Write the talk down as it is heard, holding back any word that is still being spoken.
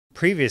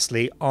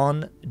previously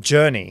on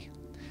Journey.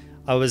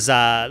 I was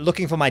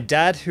looking for my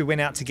dad, who went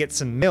out to get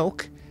some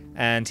milk,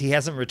 and he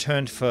hasn't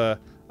returned for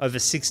over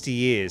 60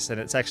 years, and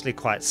it's actually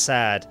quite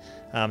sad.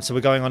 So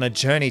we're going on a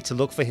journey to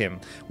look for him.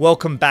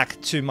 Welcome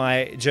back to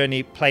my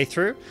Journey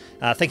playthrough.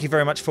 Thank you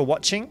very much for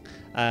watching.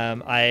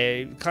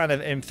 I kind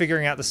of am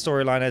figuring out the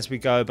storyline as we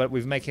go, but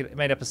we've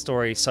made up a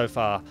story so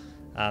far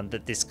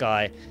that this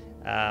guy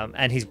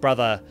and his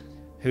brother,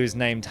 who's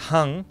named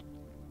Hung,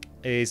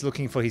 is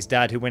looking for his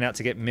dad, who went out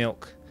to get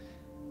milk.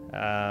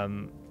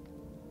 And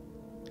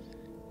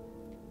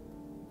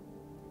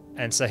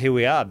so here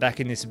we are,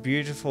 back in this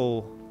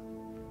beautiful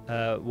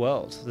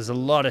world. There's a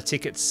lot of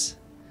tickets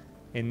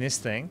in this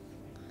thing.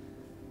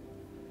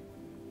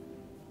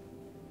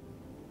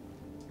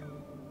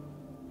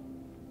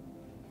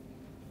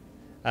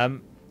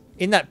 In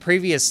that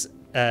previous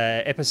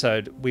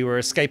episode, we were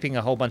escaping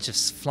a whole bunch of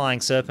flying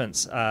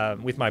serpents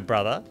with my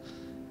brother.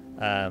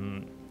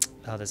 Oh,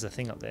 there's a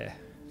thing up there.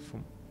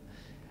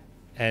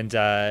 And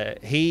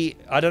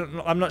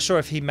I'm not sure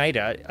if he made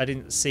it. I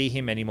didn't see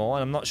him anymore,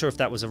 and I'm not sure if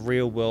that was a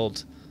real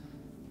world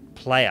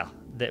player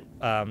that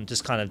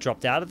just kind of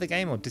dropped out of the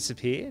game or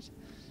disappeared.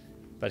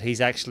 But he's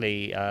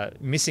actually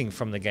missing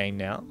from the game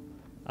now,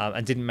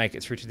 and didn't make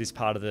it through to this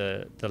part of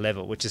the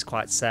level, which is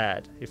quite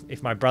sad.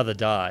 If my brother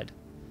died,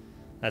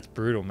 that's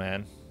brutal,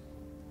 man.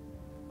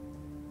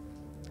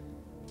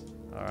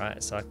 All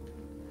right, so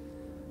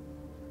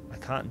I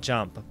can't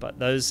jump, but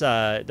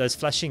those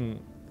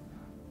flashing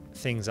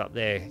things up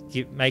there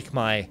make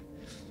my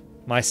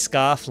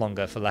scarf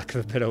longer, for lack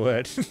of a better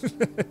word.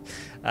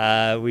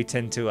 We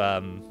tend to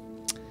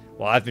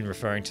well, I've been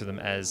referring to them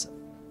as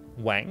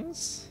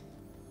wangs.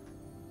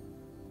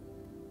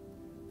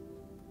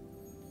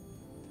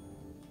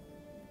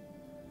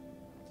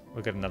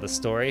 We've got another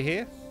story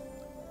here.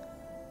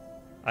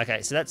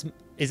 Okay, so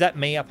is that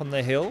me up on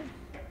the hill?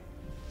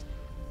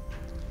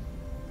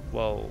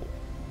 Whoa.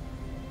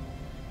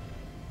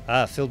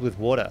 Ah, filled with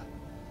water.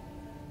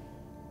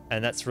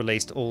 And that's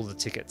released all the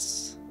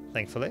tickets,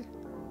 thankfully.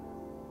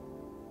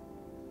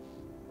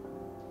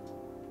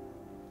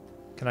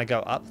 Can I go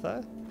up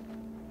though?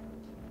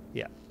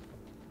 Yeah.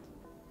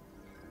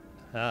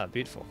 Ah,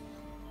 beautiful.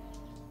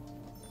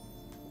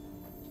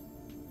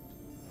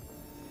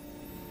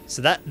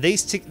 So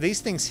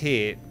these things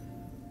here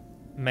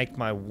make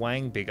my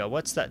wang bigger.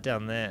 What's that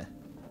down there?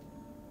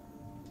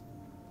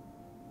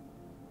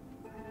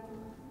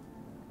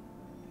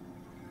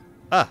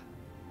 Ah.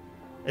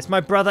 It's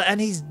my brother,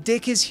 and his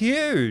dick is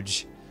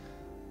huge.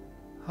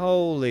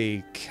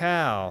 Holy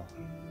cow.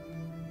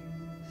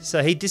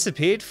 So he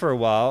disappeared for a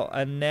while,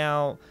 and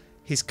now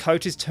his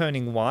coat is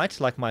turning white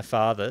like my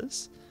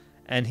father's,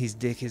 and his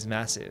dick is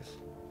massive.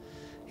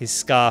 His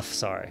scarf,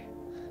 sorry.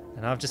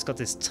 And I've just got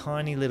this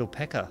tiny little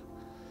pecker.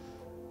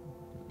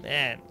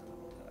 Man,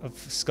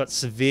 I've got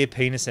severe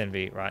penis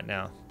envy right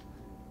now.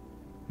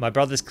 My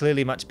brother's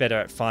clearly much better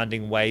at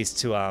finding ways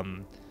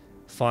to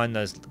find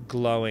those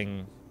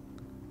glowing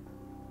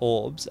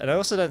orbs, and I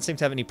also don't seem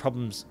to have any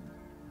problems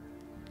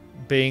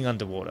being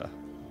underwater.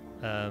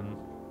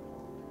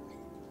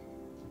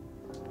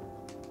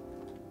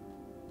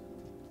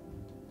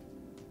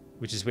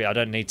 Which is weird. I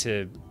don't need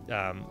to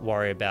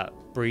worry about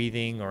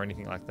breathing or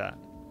anything like that.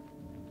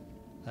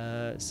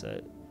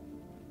 So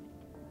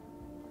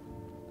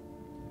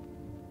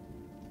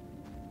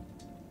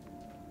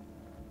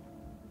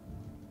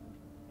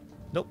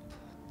nope.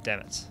 Damn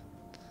it.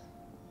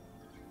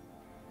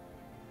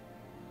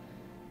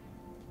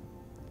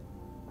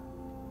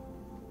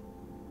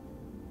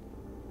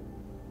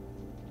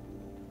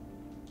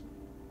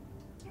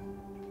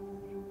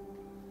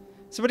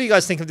 So what do you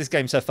guys think of this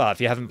game so far, if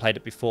you haven't played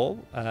it before?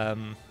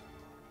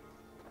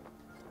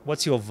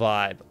 What's your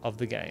vibe of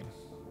the game?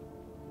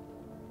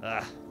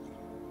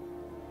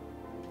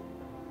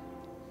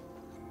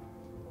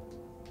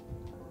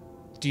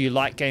 Do you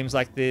like games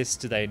like this?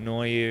 Do they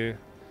annoy you?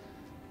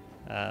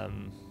 I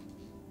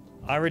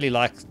really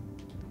like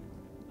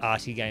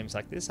arty games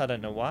like this. I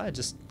don't know why. I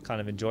just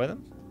kind of enjoy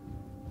them.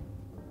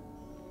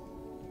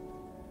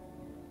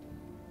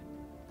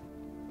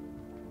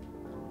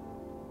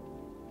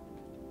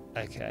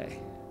 Okay.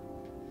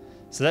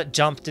 So that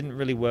jump didn't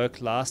really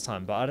work last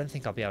time, but I don't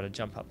think I'll be able to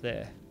jump up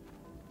there.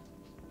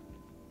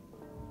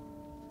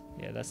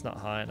 Yeah, that's not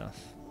high enough.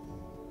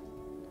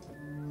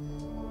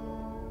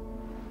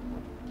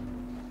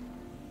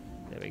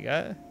 There we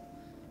go.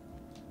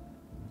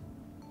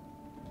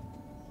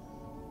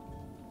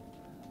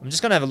 I'm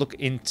just going to have a look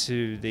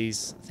into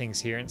these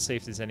things here and see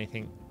if there's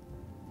anything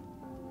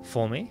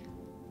for me.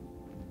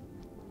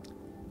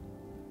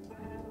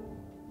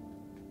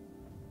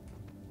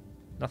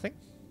 Nothing?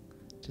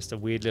 Just a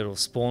weird little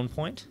spawn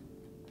point?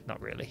 Not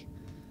really.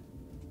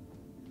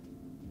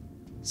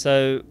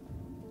 So,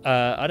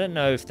 I don't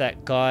know if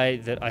that guy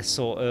that I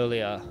saw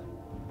earlier,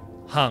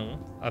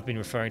 Hung, I've been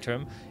referring to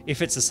him,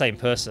 if it's the same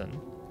person,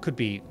 could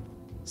be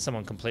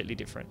someone completely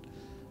different.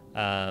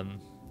 And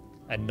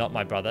not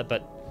my brother,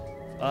 but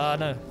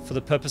no, for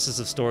the purposes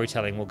of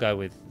storytelling, we'll go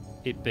with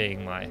it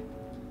being my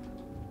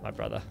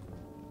brother.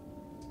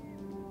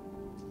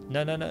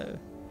 No, no, no.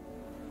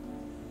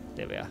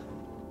 There we are.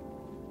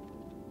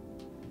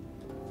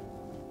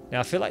 Now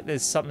I feel like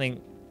there's something...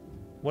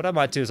 What I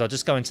might do is I'll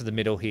just go into the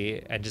middle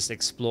here and just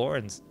explore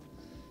and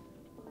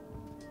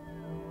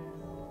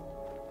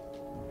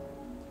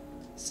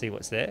see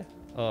what's there.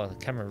 Oh, the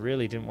camera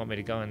really didn't want me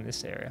to go in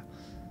this area.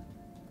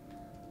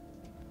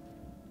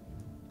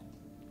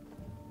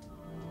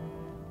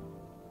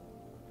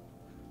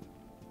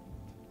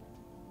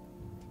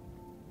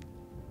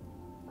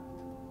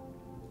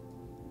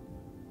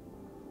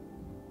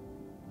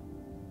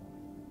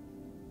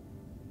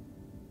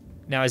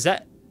 Now, is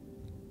that...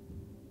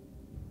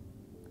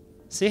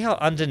 See how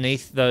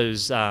underneath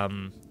those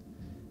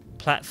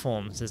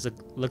platforms there's a...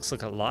 looks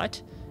like a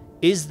light?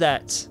 Is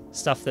that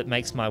stuff that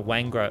makes my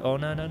wang grow? Oh,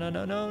 no, no, no,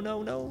 no, no,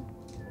 no, no.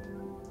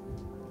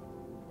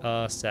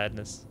 Oh,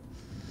 sadness.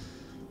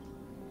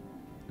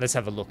 Let's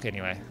have a look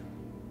anyway.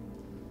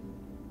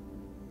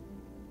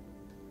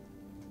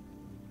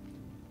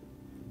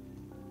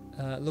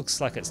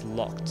 Looks like it's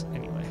locked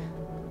anyway.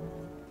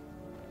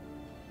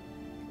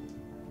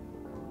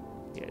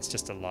 Yeah, it's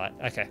just a light.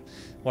 Okay.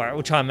 Alright,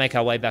 we'll try and make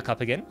our way back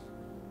up again.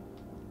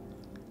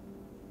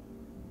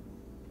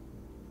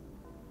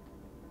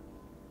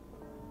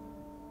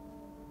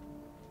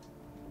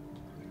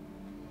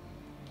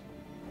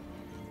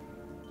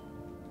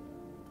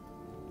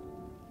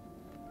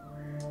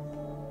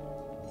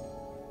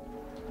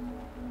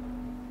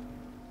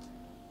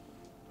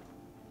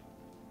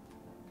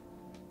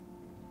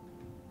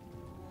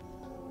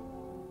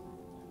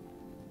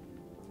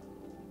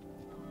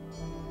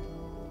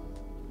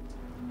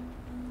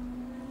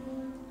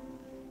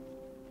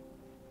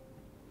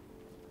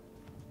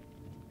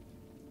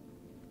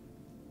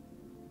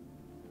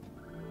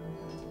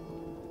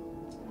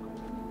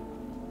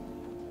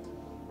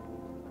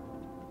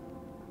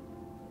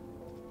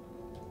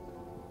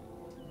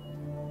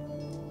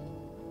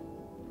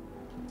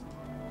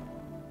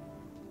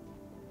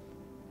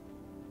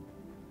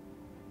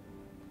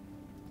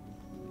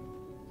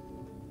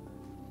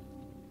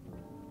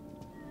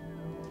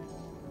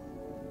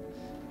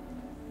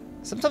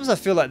 Sometimes I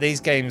feel like these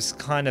games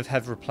kind of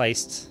have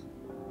replaced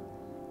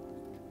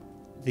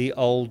the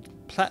old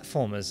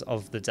platformers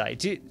of the day.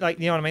 Do you, like,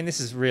 you know what I mean?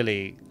 This is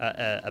really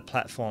a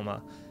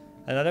platformer,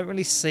 and I don't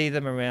really see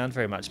them around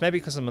very much. Maybe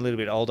because I'm a little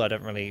bit older, I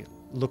don't really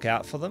look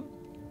out for them.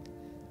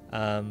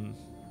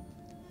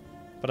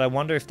 But I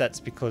wonder if that's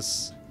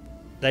because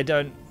they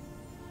don't...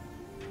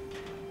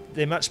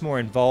 They're much more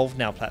involved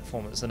now,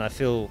 platformers, and I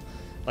feel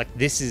like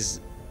this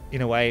is,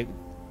 in a way,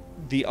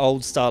 the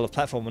old style of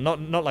platformer,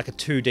 not like a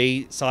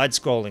 2D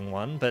side-scrolling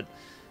one, but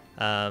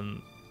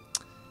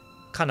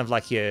kind of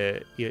like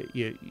your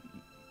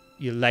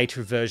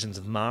later versions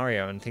of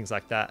Mario and things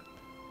like that.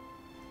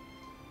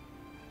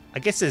 I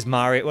guess there's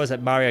Mario. What was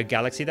it, Mario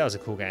Galaxy? That was a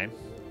cool game.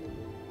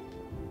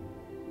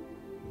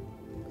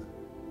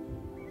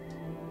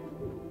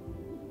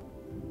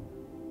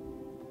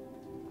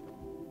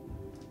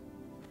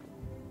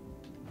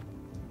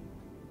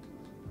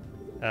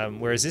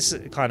 Whereas this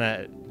kind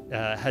of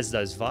has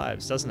those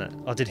vibes, doesn't it?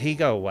 Oh, did he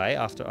go away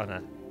after? Oh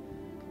no.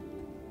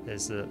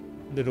 There's the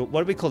little...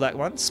 What do we call that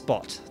one?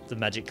 Spot. The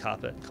magic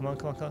carpet. Come on,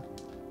 come on, come on.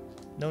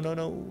 No, no,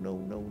 no, no,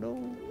 no,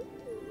 no.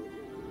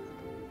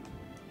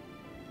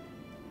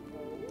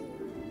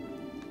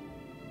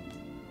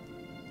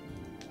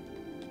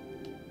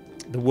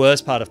 The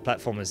worst part of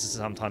platformers is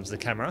sometimes the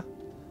camera.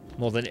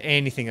 More than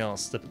anything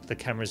else, the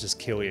cameras just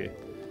kill you.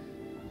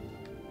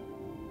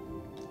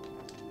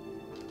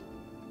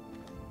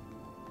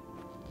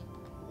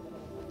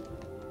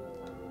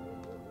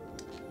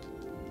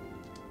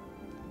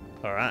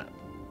 Alright.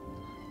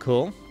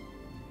 Cool.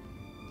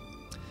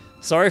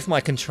 Sorry if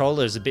my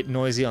controller is a bit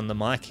noisy on the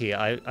mic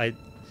here.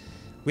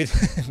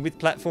 With with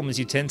platformers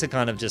you tend to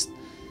kind of just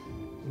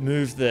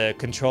move the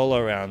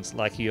controller around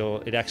like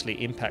it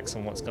actually impacts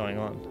on what's going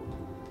on.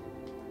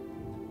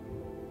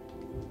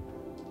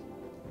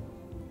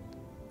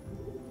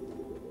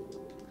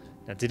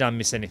 Now, did I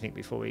miss anything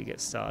before we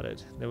get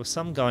started? There was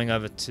some going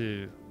over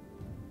to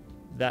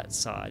that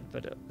side,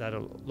 but that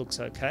looks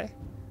okay.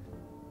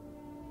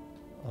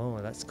 Oh,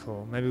 that's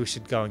cool. Maybe we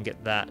should go and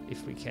get that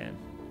if we can.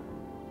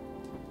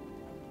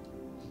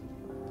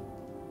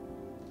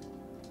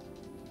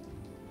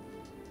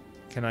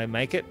 Can I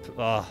make it?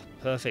 Oh,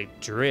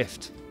 perfect.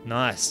 Drift.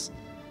 Nice.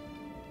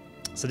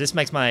 So this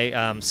makes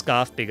my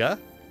scarf bigger.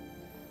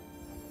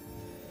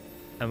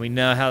 And we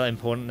know how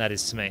important that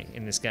is to me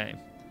in this game.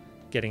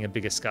 Getting a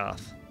bigger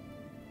scarf.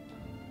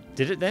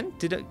 Did it then?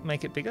 Did it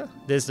make it bigger?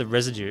 There's the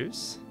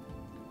residues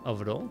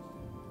of it all.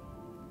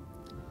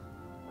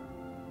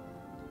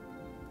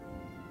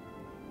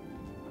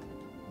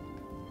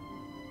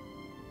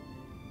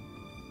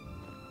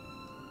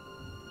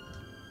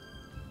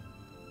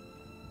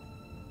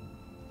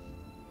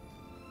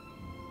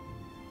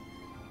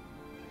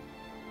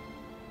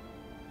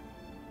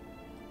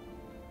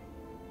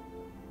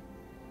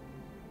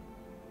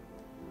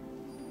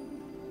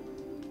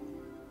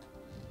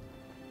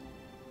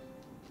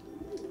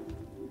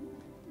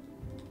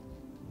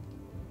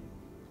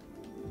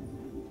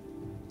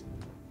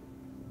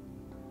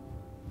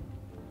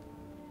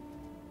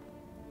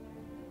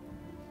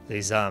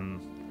 these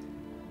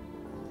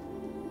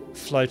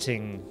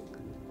floating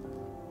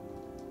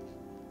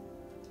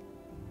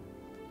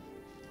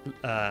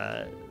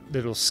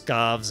little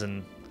scarves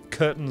and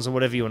curtains or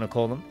whatever you want to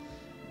call them.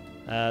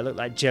 Look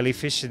like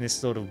jellyfish in this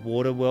sort of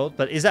water world.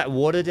 But is that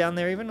water down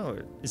there even,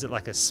 or is it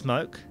like a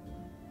smoke?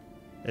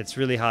 It's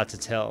really hard to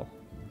tell.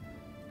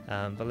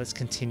 But let's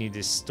continue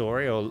this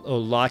story, or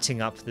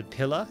lighting up the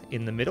pillar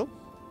in the middle.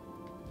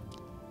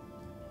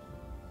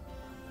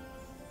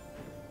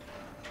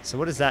 So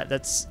what is that?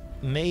 That's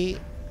me.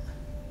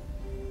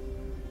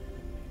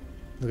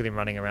 Look at him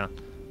running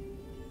around.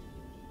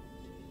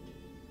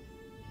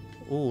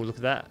 Oh, look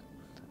at that.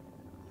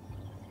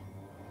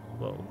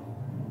 Whoa.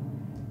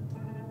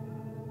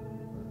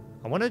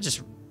 I want to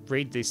just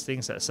read these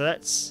things. So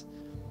that's...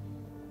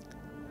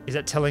 Is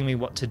that telling me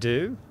what to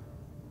do?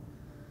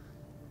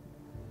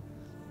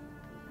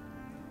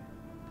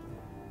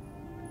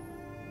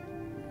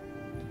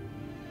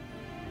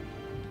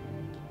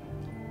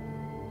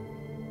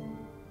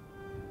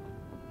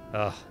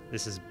 Oh,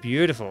 this is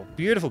beautiful.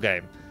 Beautiful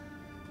game.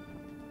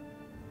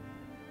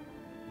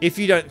 If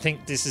you don't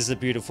think this is a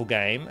beautiful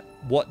game,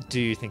 what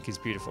do you think is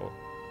beautiful?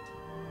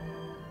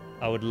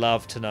 I would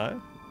love to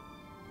know.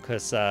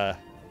 Because I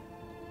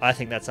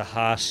think that's a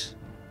harsh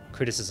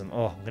criticism.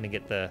 Oh, I'm going to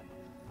get the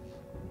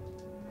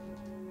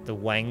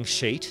Wang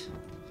sheet.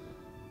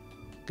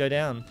 Go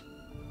down.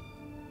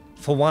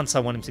 For once,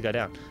 I want him to go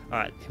down.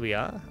 Alright, here we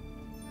are.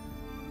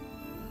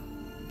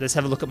 Let's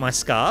have a look at my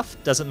scarf.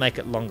 Doesn't make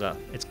it longer.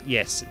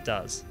 Yes, it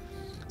does.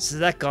 So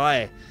that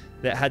guy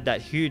that had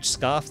that huge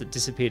scarf that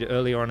disappeared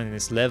earlier on in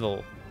this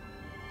level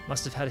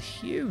must have had a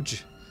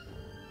huge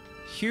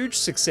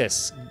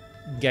success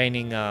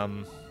gaining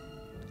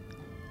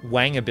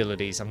Wang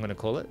abilities, I'm going to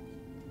call it.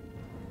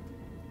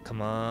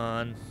 Come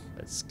on.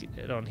 Let's get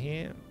it on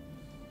here.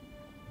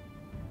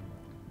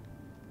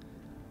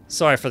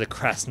 Sorry for the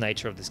crass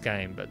nature of this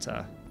game, but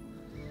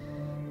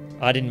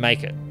I didn't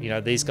make it. You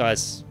know, these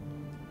guys,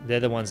 they're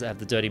the ones that have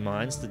the dirty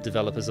minds, the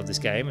developers of this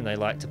game, and they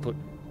like to put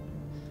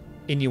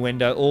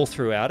innuendo all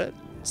throughout it.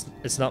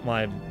 It's not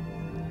my...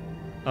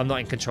 I'm not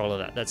in control of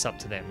that. That's up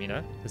to them, you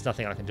know? There's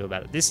nothing I can do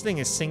about it. This thing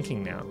is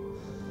sinking now.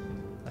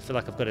 I feel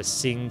like I've got to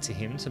sing to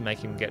him to make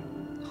him get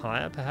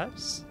higher,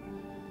 perhaps.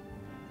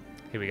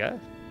 Here we go.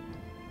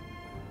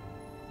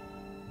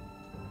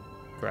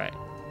 Great.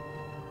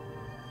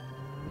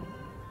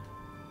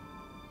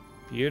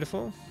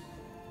 Beautiful.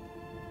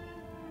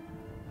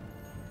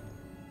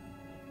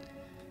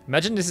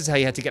 Imagine this is how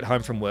you had to get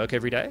home from work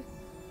every day.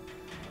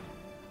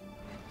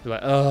 You're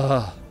like,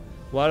 oh,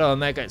 why do I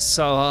make it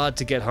so hard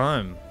to get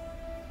home?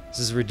 This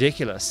is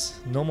ridiculous.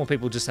 Normal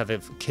people just have a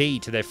key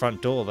to their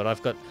front door, but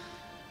I've got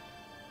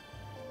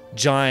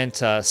giant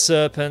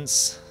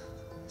serpents,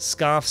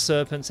 scarf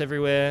serpents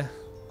everywhere.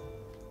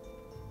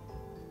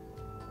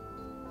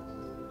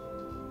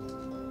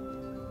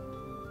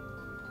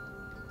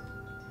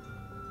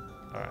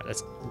 Alright,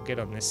 let's get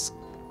on this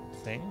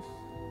thing.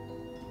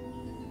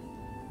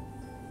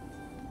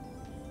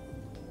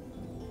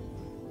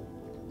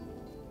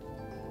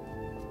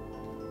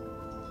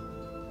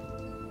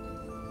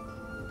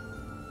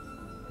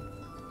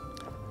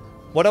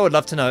 What I would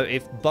love to know,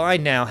 if by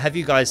now, have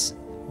you guys...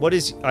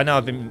 I know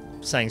I've been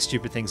saying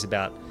stupid things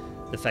about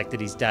the fact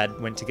that his dad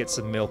went to get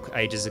some milk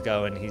ages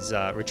ago and he's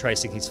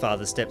retracing his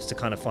father's steps to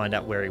kind of find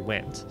out where he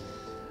went.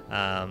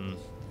 But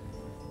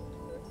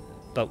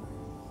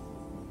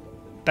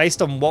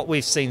based on what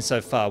we've seen so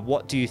far,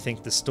 what do you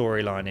think the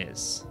storyline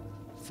is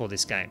for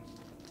this game?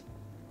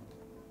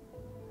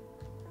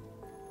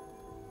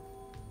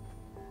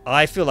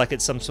 I feel like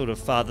it's some sort of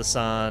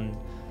father-son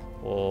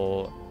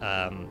or...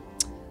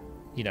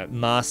 you know,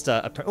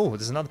 master... Oh,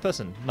 there's another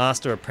person.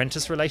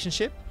 Master-apprentice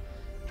relationship.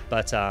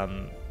 But,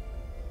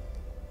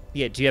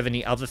 yeah, do you have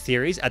any other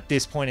theories at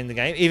this point in the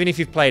game? Even if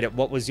you've played it,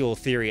 what was your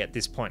theory at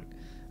this point?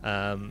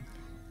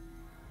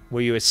 Were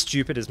you as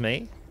stupid as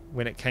me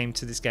when it came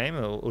to this game?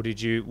 Or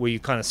were you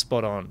kind of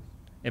spot on?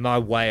 Am I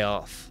way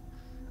off?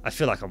 I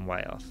feel like I'm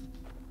way off.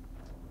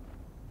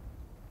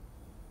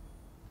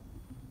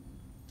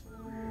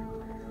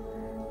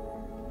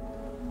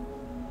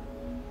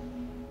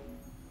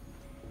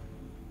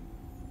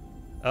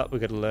 Oh, we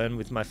got to learn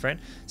with my friend.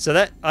 So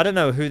that, I don't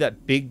know who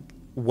that big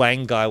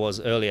Wang guy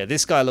was earlier.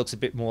 This guy looks a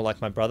bit more like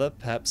my brother,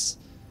 perhaps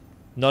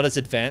not as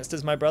advanced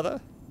as my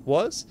brother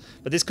was,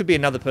 but this could be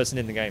another person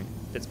in the game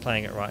that's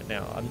playing it right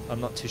now.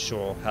 I'm not too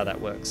sure how that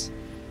works.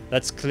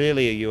 That's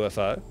clearly a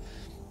UFO.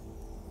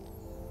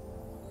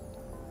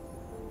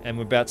 And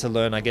we're about to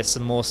learn, I guess,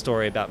 some more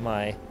story about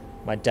my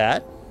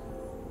dad.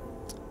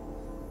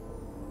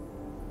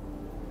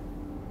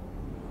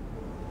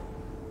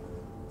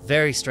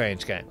 Very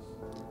strange game.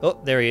 Oh,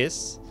 there he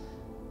is.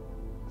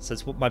 So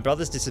it's, my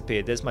brother's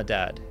disappeared. There's my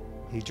dad.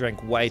 He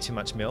drank way too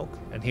much milk,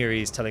 and here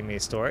he is telling me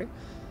a story.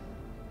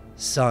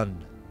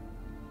 Son,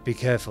 be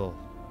careful.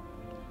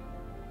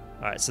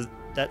 Alright, so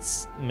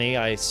that's me,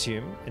 I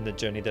assume, in the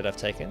journey that I've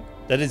taken.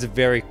 That is a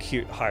very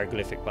cute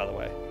hieroglyphic, by the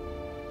way.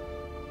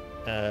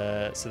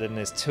 So then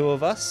there's two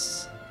of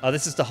us. Oh,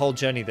 this is the whole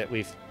journey that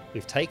we've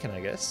taken, I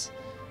guess.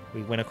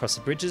 We went across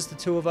the bridges, the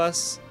two of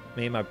us.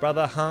 Me and my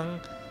brother hung.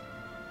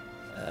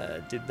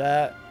 Did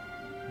that.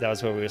 That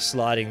was where we were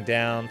sliding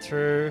down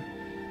through.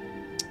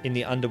 In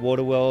the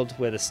underwater world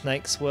where the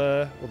snakes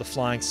were, or the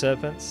flying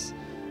serpents.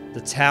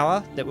 The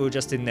tower that we were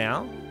just in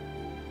now.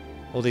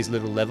 All these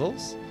little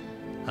levels.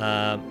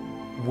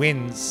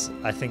 Winds,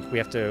 I think we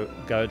have to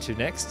go to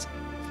next.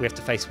 We have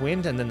to face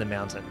wind and then the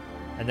mountain.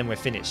 And then we're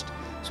finished.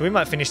 So we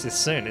might finish this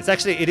soon.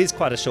 It is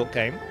quite a short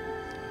game.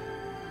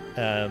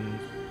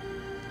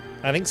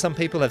 I think some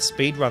people have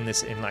speedrun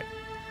this in like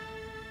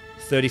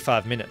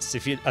 35 minutes.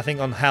 I think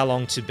on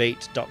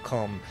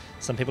howlongtobeat.com,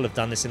 some people have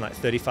done this in like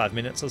 35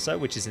 minutes or so,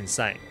 which is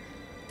insane.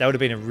 That would have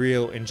been a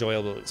real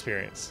enjoyable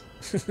experience.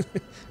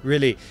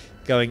 Really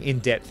going in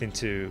depth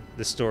into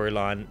the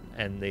storyline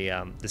and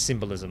the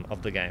symbolism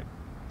of the game.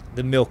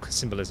 The milk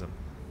symbolism.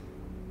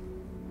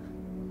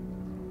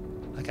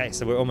 Okay,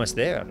 so we're almost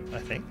there, I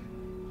think.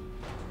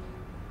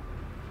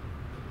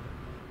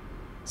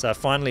 So I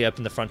finally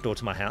opened the front door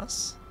to my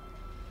house.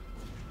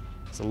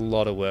 It's a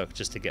lot of work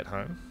just to get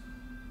home.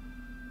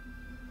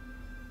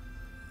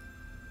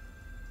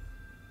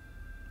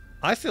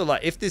 I feel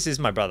like if this is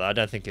my brother, I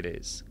don't think it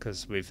is,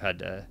 because we've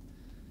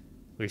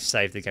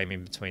saved the game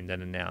in between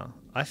then and now.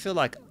 I feel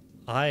like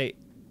my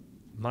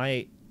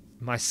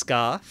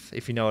scarf,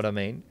 if you know what I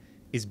mean,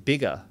 is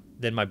bigger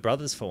than my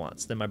brother's for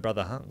once, than my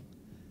brother hung.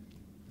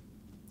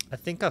 I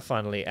think I've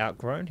finally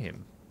outgrown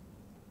him.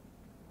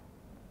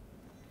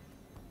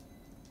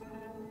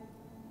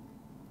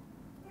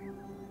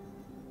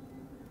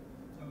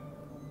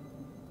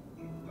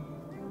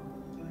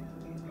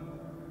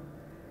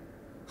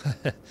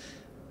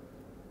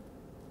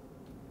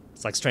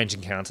 It's like Strange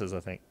Encounters, I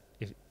think.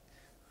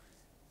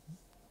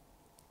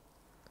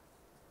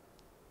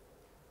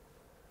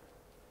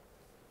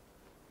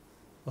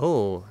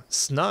 Oh,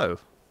 snow.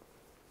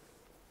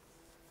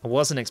 I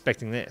wasn't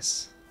expecting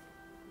this.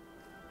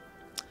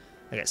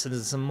 Okay, so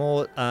there's some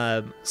more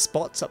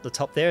spots up the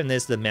top there, and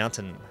there's the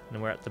mountain,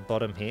 and we're at the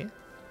bottom here.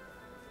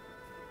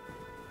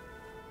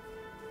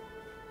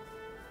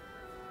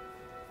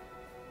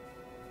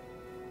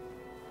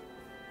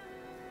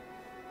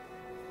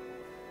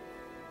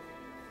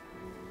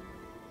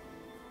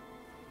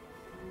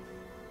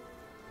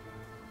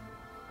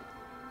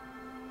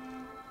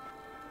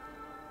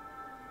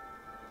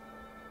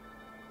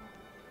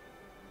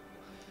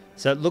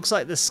 So it looks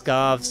like the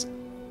scarves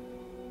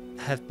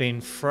have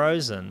been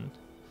frozen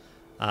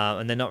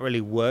and they're not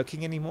really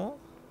working anymore.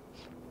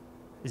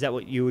 Is that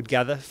what you would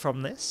gather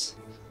from this?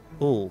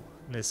 Oh,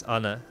 there's... Oh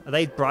no. Are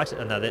they bright?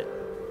 Oh no,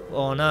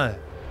 oh no.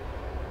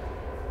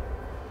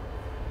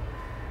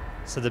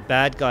 So the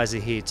bad guys are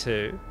here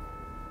too.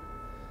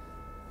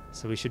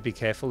 So we should be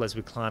careful as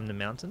we climb the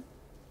mountain.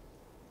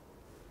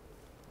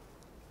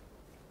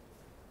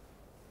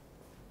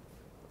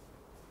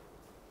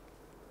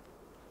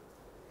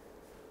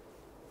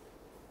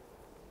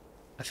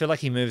 I feel like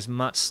he moves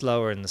much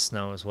slower in the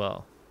snow as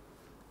well.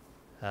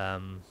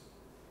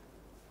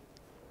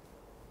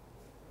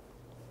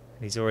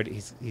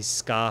 His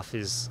scarf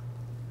is,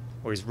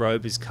 or his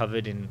robe is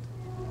covered in...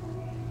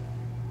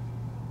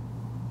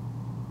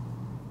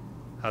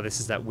 Oh, this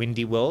is that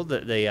windy world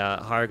that the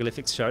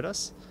hieroglyphics showed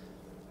us.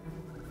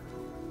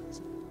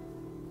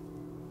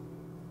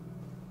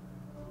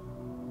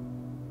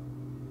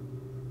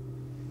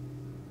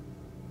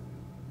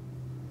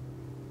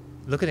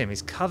 Look at him,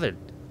 he's covered.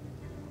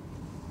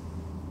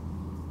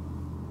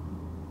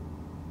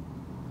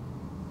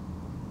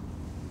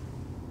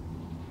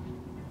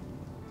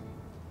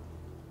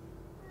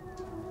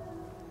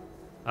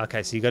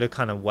 Okay, so you got to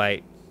kind of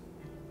wait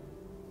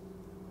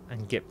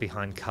and get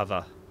behind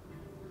cover.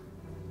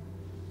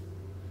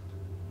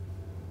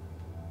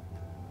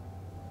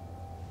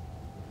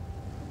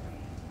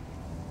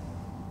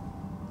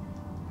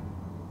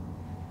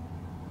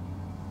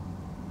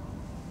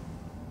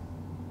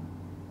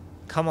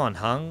 Come on,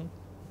 Hung.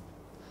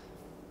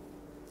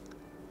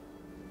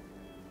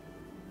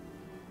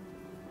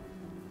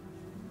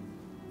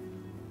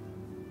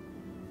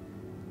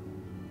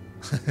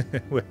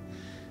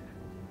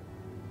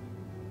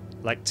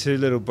 Like two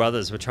little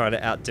brothers were trying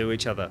to outdo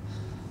each other.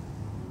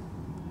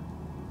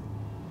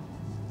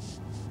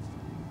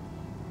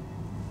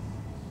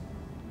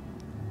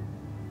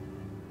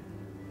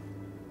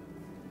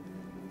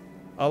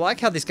 I like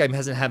how this game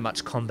hasn't had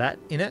much combat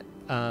in it,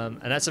 and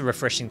that's a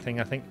refreshing thing,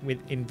 I think,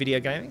 in video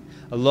gaming.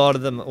 A lot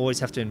of them always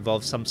have to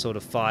involve some sort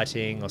of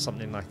fighting or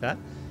something like that.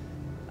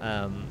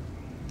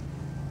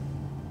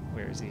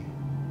 Where is he?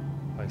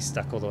 Oh, he's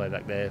stuck all the way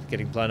back there,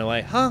 getting blown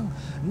away. Hung!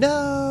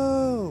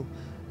 No!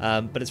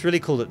 But it's really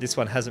cool that this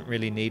one hasn't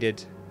really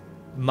needed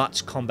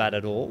much combat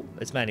at all.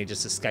 It's mainly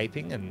just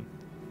escaping and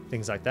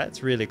things like that.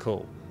 It's really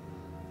cool.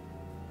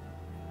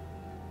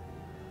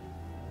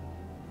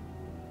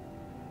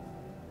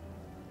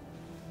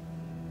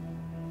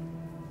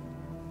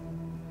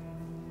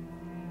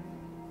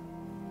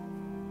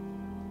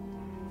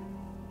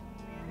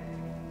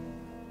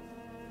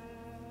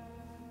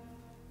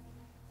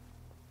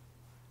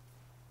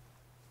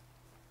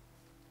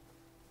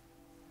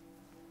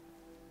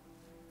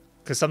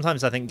 Because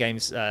sometimes I think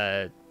games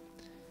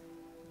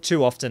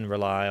too often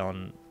rely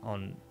on...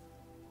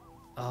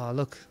 Oh,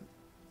 look.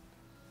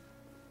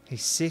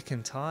 He's sick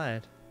and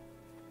tired.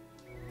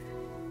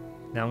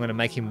 Now I'm going to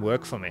make him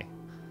work for me.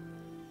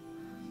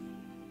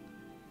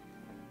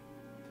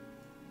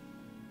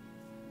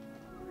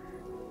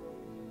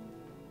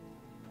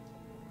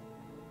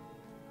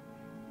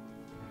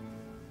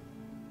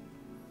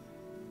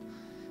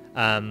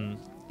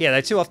 Yeah,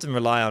 they too often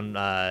rely on,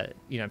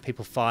 you know,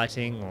 people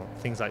fighting or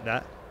things like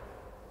that.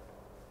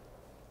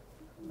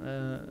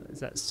 Is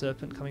that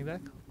serpent coming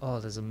back? Oh,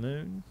 there's a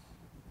moon.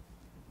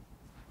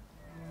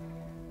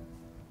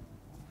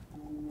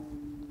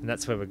 And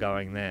that's where we're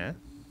going there.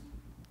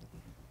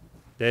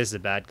 There's the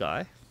bad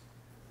guy.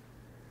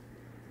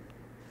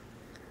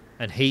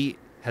 And he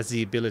has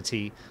the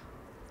ability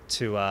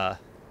to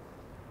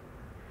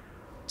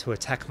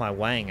attack my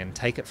Wang and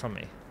take it from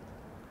me.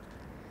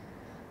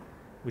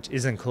 Which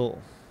isn't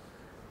cool.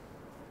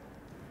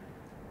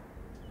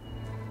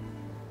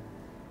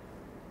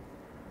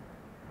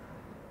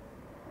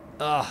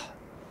 Ugh.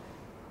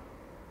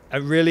 I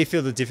really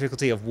feel the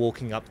difficulty of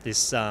walking up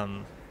this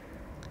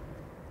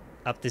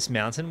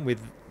mountain with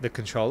the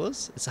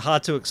controllers. It's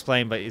hard to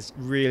explain, but it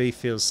really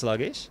feels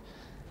sluggish,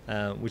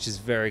 which is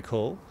very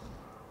cool.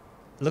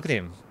 Look at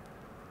him.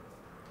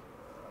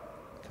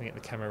 Can we get the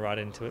camera right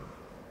into it?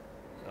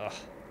 Ugh.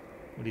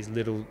 With his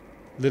little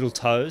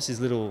toes, his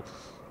little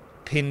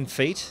pin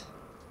feet.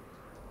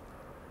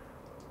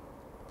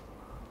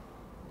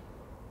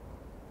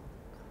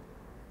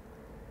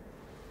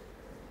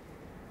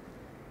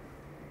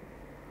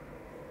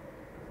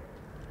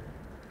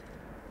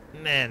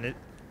 Man,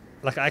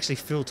 like I actually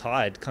feel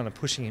tired kind of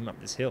pushing him up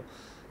this hill.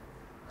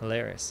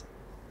 Hilarious.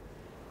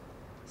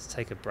 Let's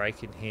take a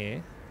break in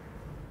here.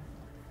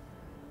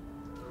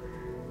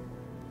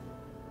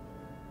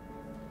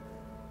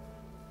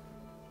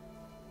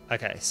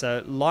 Okay,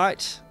 so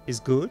light is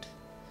good.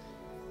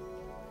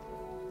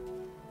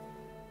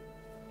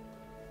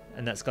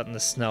 And that's gotten the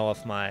snow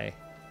off my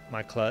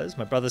clothes.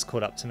 My brother's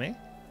caught up to me.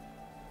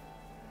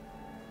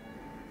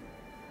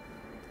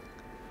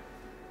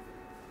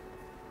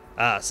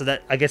 So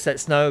that, I guess that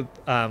snow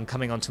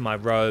coming onto my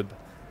robe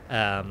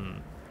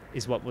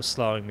is what was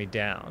slowing me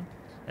down,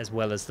 as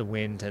well as the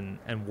wind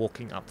and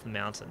walking up the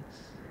mountain.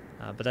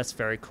 But that's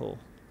very cool.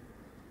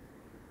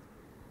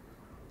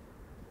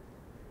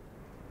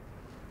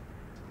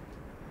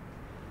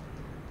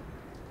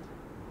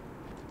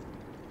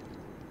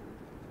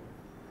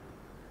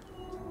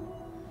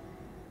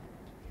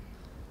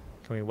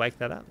 Can we wake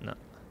that up? No.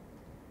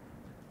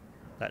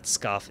 That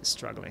scarf is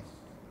struggling.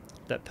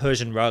 That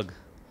Persian rug.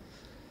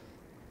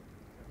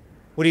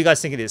 What do you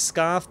guys think it is?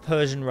 Scarf,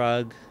 Persian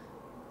rug.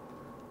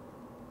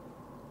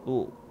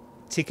 Ooh.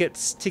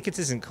 Tickets. Tickets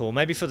isn't cool.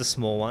 Maybe for the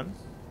small one.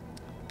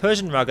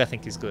 Persian rug I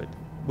think is good.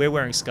 We're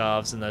wearing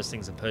scarves and those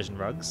things are Persian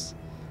rugs.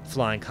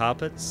 Flying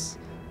carpets.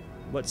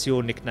 What's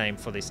your nickname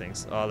for these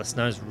things? Oh, the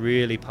snow's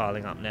really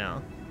piling up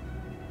now.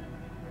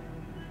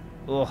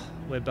 Oh,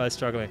 we're both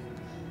struggling.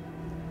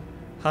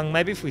 Hung,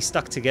 maybe if we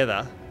stuck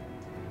together,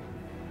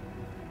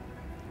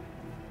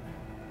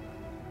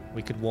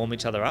 we could warm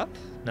each other up?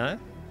 No?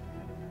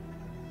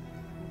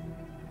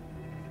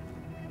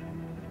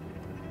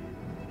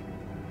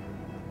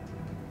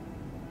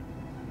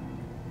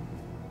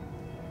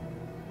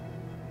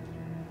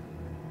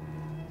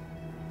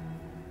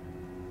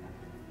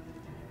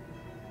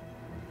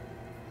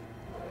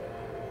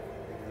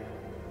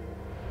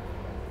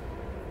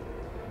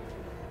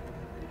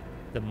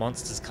 The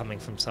monster's coming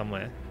from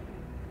somewhere.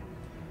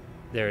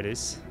 There it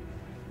is.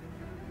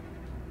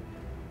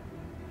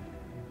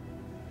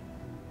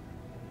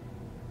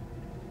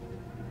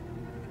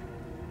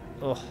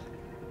 Oh.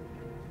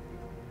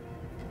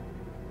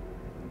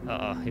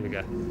 Uh-oh, here we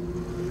go.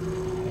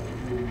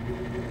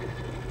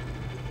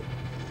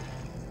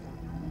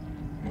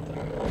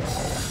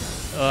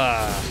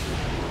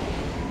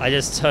 I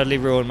just totally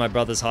ruined my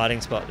brother's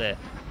hiding spot there.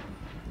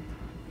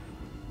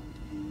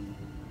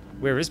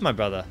 Where is my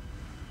brother?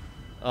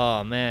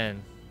 Oh,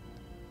 man.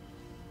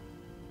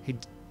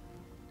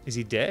 Is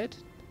he dead?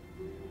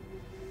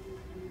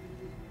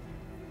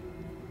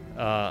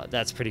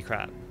 That's pretty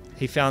crap.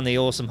 He found the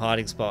awesome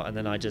hiding spot and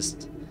then I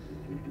just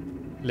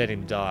let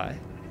him die.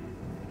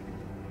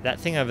 That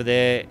thing over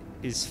there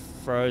is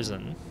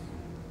frozen.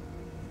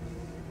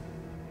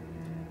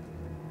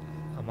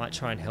 I might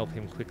try and help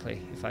him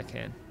quickly if I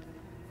can.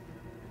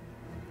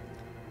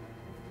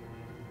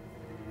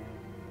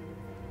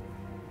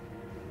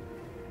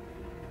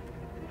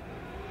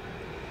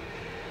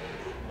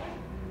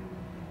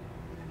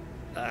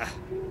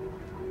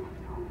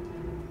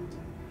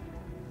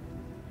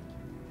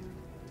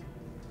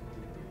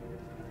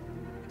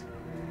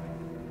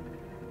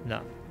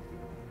 No.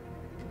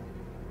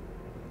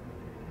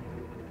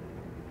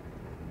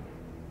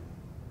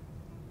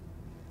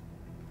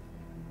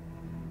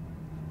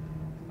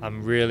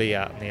 I'm really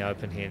out in the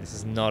open here. This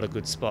is not a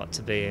good spot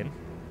to be in.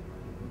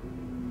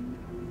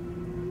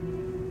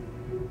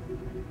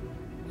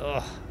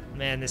 Oh,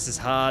 man, this is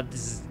hard.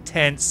 This is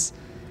tense.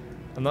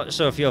 I'm not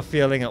sure if you're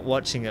feeling it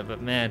watching it,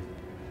 but man,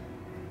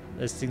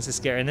 those things are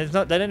scary. And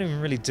they don't even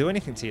really do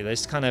anything to you. They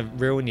just kind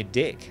of ruin your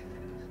dick,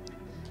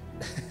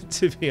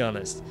 to be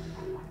honest.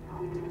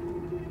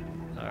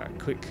 Alright,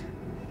 quick.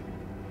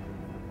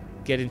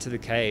 Get into the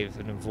cave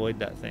and avoid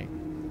that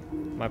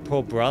thing. My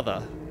poor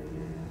brother.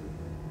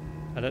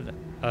 I don't know.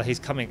 Oh, he's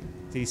coming.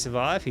 Did he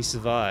survive? He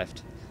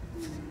survived.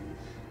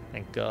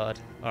 Thank God.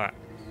 Alright.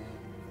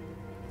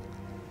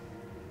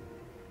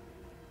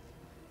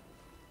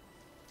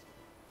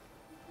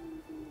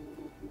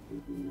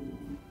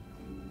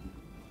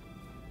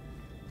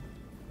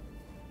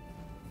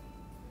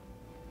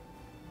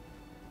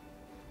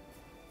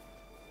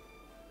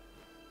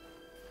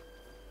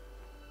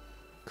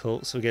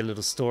 Cool, so we get a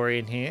little story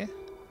in here.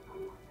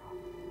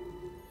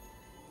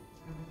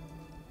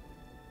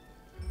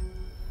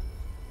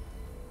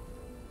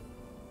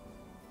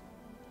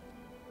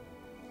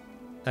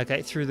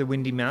 Okay, through the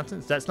windy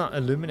mountains. That's not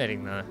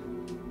illuminating though.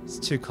 It's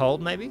too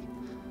cold maybe?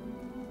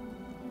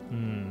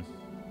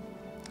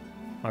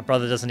 My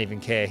brother doesn't even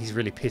care. He's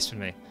really pissed with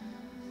me.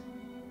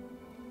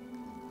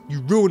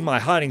 You ruined my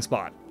hiding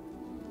spot.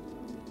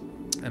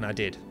 And I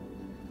did.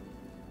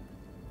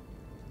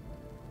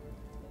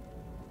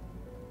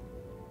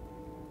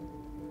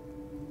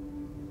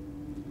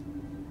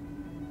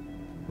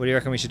 What do you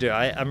reckon we should do?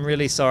 I'm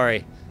really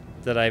sorry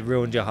that I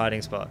ruined your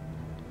hiding spot.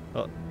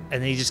 Oh,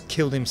 and he just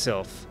killed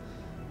himself.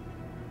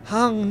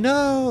 Hung,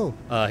 no!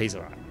 He's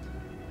alright.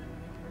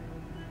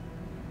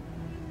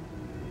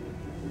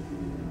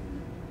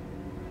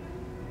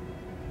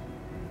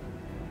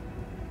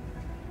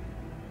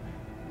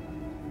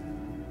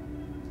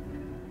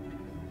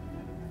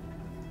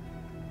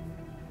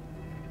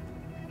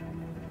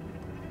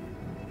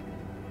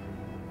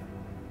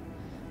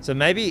 So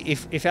maybe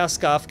if our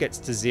scarf gets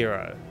to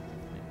 0,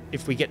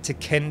 if we get to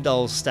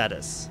Kendall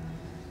status,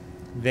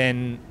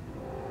 then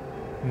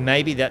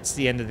maybe that's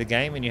the end of the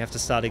game and you have to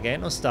start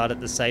again or start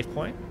at the save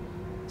point.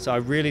 So I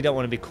really don't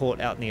want to be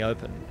caught out in the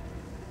open.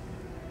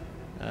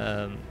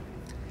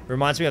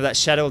 Reminds me of that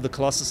Shadow of the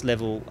Colossus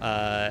level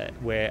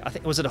where, I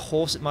think, was it a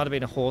horse? It might have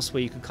been a horse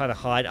where you could kind of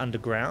hide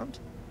underground.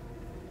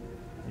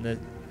 And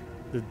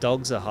the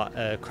dogs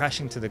are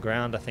crashing to the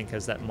ground, I think,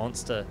 as that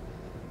monster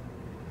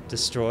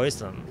destroys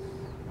them.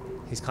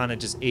 He's kind of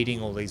just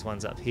eating all these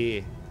ones up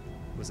here.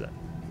 Was that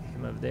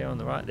him over there on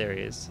the right? There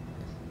he is.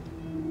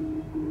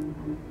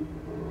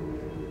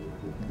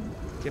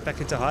 Get back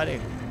into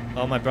hiding.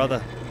 Oh, my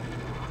brother.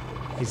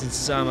 He's in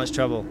so much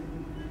trouble.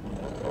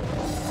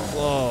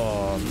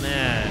 Whoa,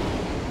 man.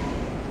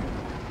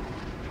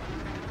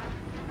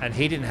 And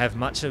he didn't have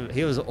much of...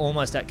 He was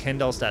almost at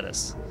Kendall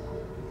status.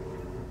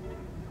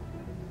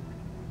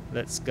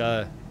 Let's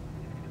go.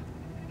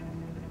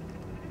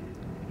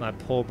 My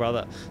poor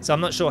brother. So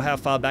I'm not sure how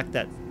far back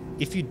that...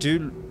 If you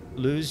do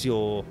lose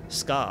your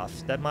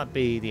scarf, that might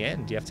be the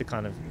end. You have to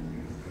kind of...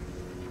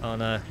 Oh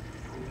no.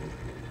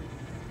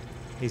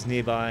 He's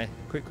nearby.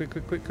 Quick, quick,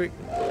 quick, quick, quick.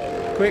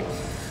 Quick.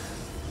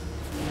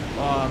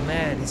 Oh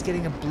man, he's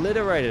getting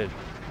obliterated.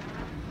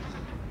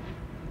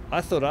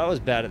 I thought I was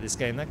bad at this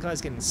game. That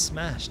guy's getting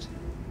smashed.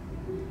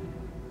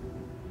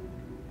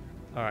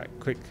 Alright,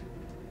 quick.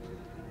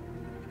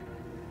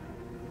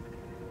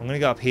 I'm gonna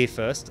go up here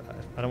first.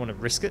 I don't want to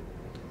risk it.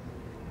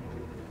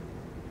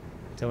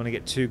 Don't want to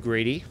get too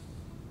greedy.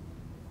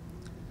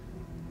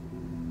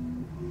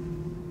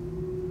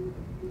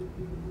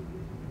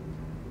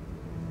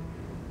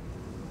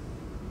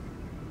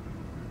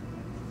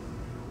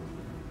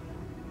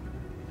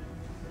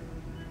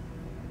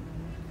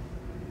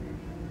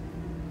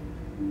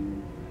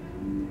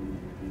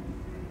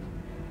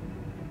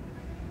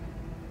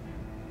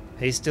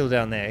 He's still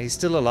down there. He's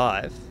still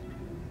alive.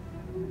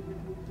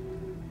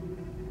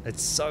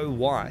 It's so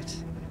white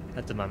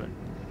at the moment.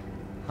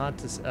 Hard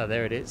to... Oh,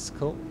 there it is.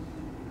 Cool.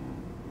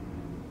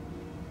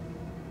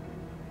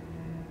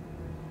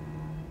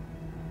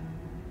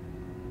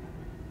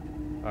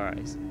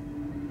 Alright.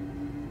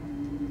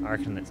 I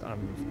reckon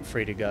I'm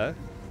free to go.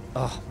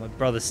 Oh, my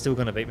brother's still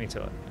going to beat me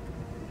to it.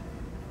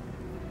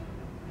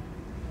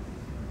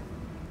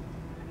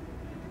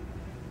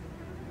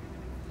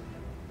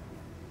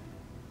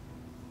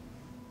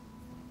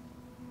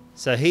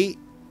 So he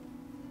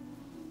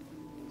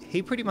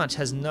pretty much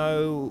has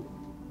no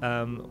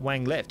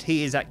Wang left.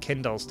 He is at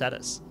Kendall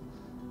status.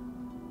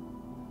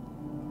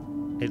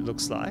 It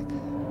looks like.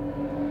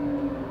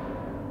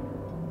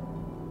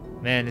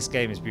 Man, this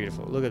game is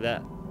beautiful. Look at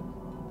that.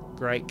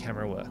 Great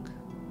camera work.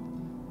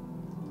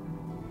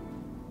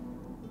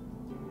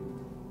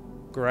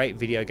 Great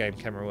video game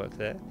camera work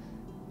there.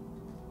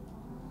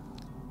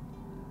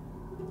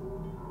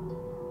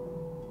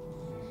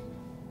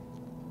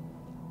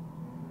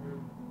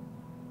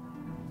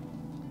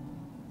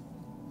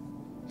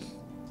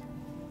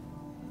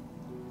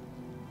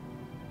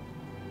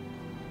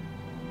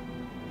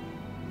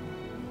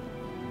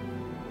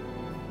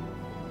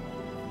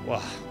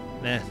 Wow,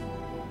 man,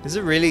 this is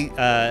a really,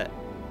 I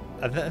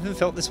haven't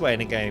felt this way in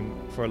a game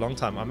for a long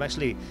time. I'm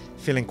actually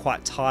feeling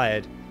quite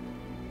tired.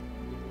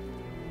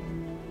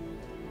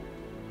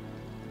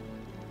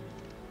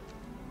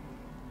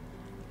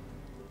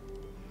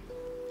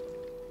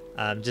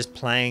 just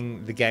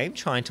playing the game,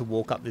 trying to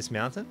walk up this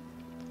mountain.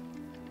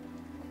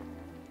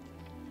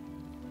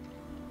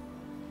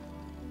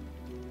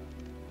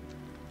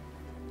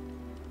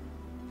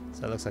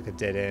 So it looks like a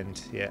dead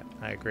end. Yeah,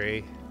 I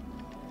agree.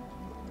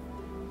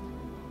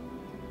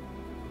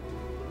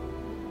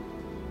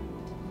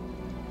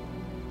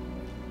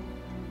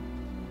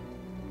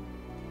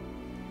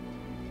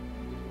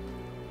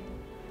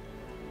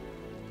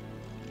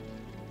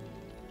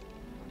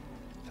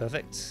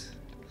 Perfect.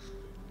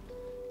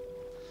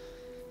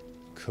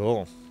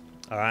 Cool.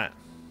 All right.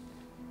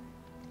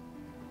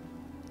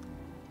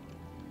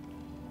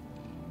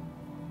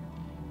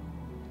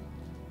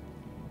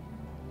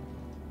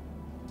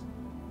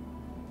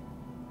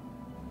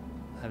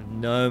 I have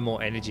no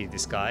more energy.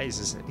 This guy is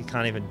just, he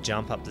can't even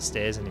jump up the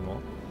stairs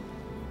anymore.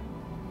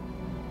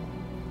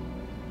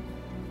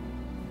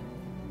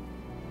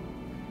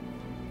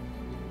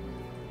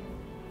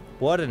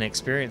 What an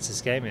experience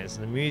this game is.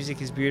 The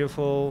music is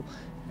beautiful,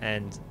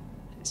 and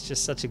it's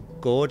just such a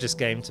gorgeous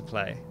game to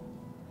play.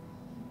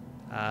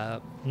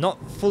 Not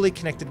fully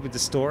connected with the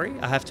story,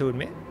 I have to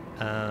admit,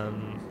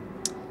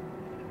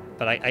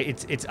 but I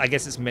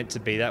guess it's meant to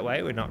be that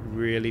way. We're not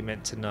really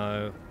meant to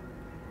know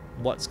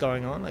what's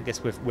going on. I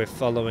guess we're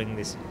following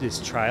this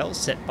trail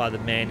set by the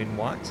man in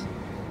white.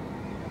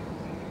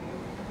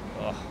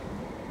 Oh.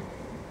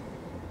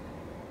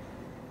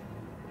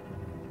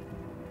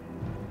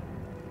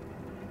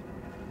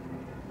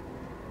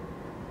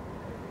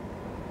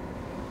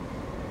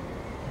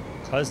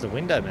 Close the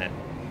window, man.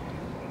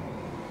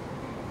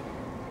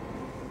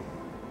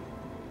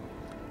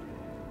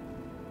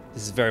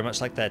 This is very much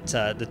like that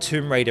the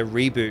Tomb Raider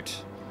reboot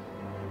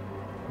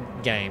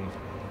game,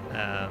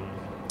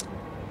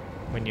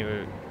 when you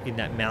were in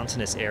that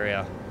mountainous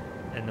area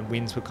and the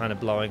winds were kind of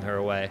blowing her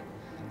away,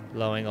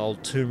 blowing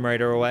old Tomb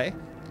Raider away.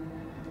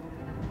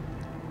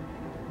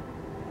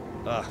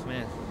 Oh,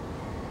 man.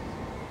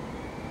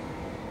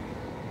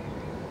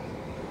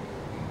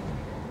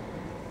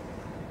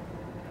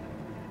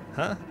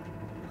 Huh?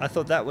 I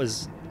thought that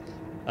was...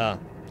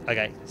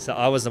 okay, so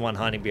I was the one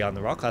hiding behind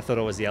the rock. I thought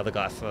it was the other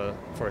guy for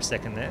a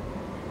second there.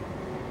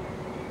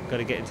 Got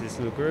to get into this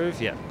little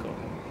groove. Yeah, cool.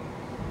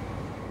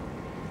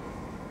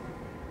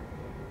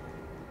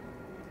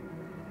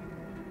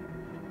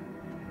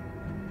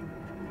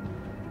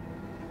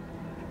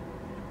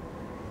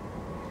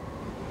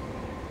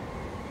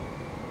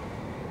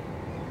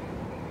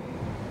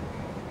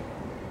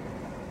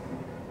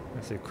 I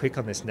have to be quick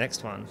on this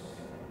next one,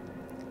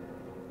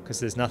 because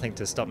there's nothing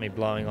to stop me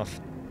blowing off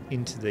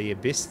into the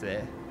abyss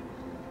there.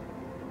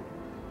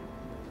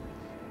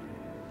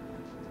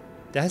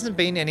 There hasn't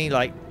been any,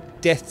 like,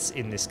 deaths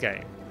in this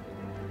game.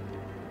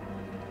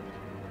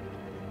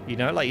 You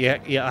know, like,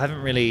 yeah, I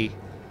haven't really...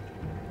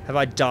 Have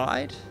I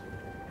died?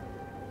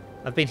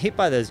 I've been hit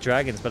by those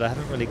dragons, but I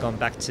haven't really gone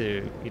back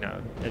to, you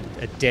know,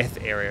 a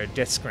death area, a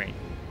death screen.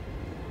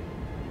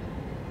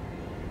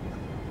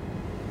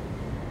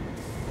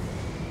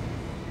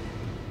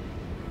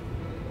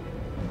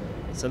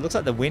 So it looks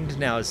like the wind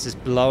now is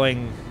just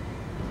blowing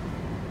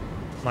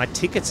my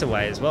tickets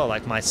away as well,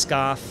 like my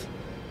scarf,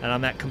 and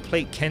I'm at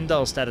complete Ken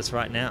doll status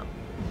right now.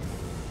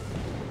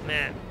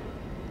 Man.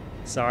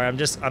 Sorry,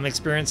 I'm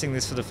experiencing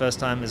this for the first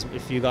time, as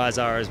if you guys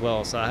are as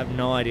well, so I have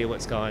no idea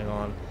what's going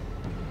on.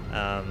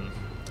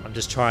 I'm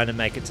just trying to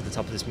make it to the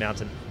top of this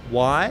mountain.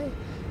 Why?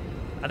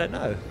 I don't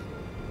know.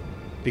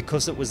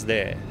 Because it was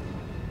there.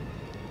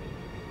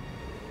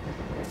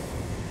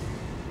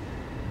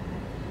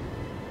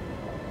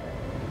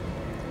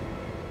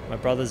 My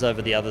brother's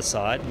over the other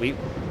side.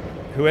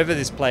 Whoever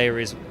this player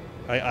is,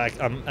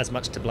 I'm as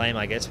much to blame,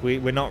 I guess.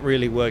 We're not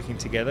really working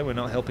together. We're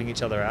not helping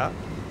each other out.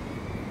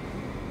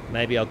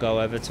 Maybe I'll go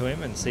over to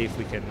him and see if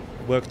we can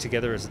work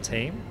together as a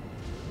team.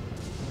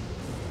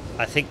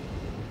 I think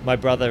my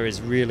brother is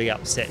really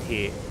upset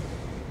here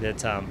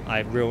that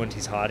I ruined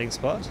his hiding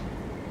spot.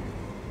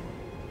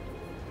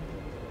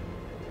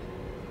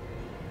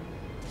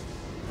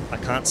 I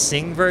can't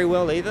sing very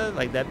well either.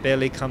 Like, that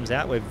barely comes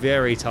out. We're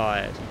very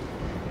tired.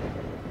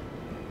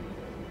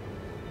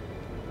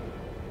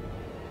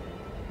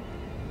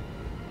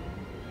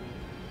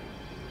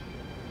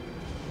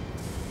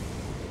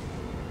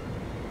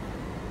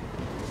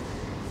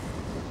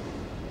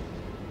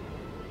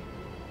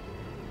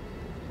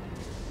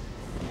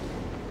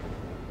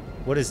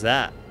 What is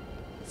that?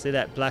 See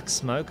that black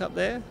smoke up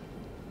there?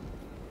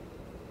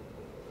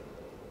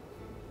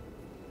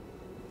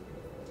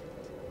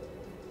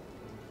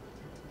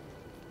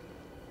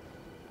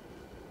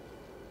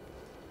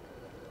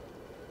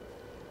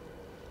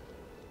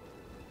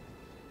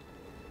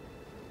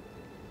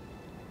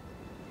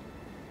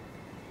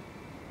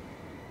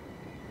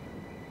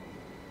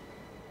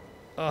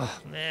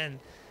 Oh man,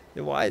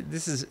 why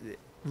this is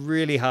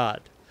really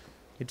hard.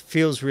 It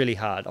feels really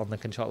hard on the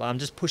controller. I'm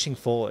just pushing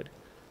forward.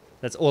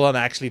 That's all I'm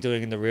actually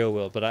doing in the real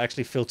world, but I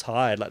actually feel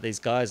tired, like these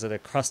guys that are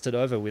crusted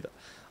over with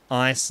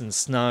ice and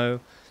snow,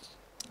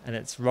 and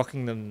it's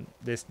rocking them.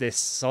 They're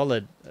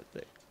solid.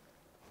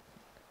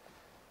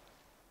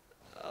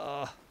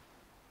 Oh.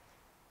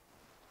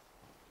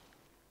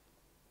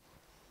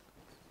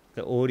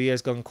 The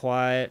audio's gone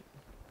quiet.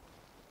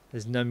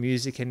 There's no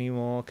music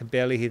anymore. Can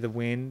barely hear the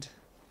wind.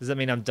 Does that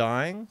mean I'm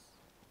dying?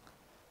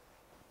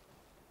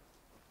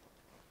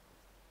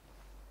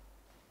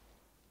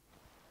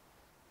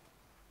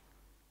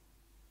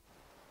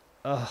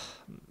 Oh,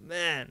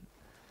 man.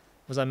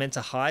 Was I meant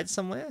to hide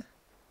somewhere?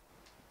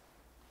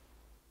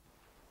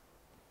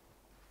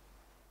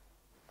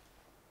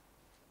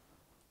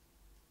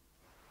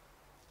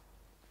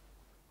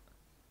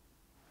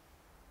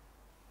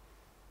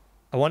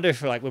 I wonder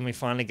if, like, when we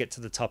finally get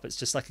to the top, it's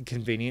just like a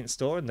convenience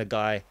store and the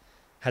guy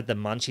had the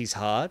munchies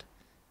hard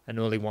and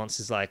all he wants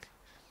is, like,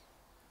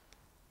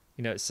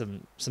 you know,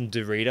 some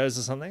Doritos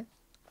or something.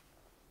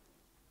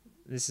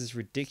 This is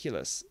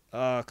ridiculous.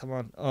 Oh, come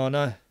on. Oh,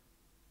 no.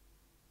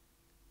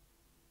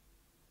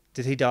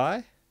 Did he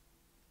die?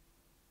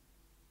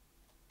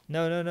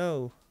 No, no,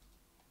 no.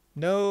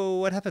 No,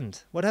 what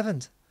happened? What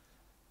happened?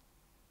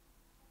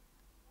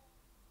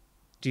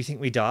 Do you think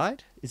we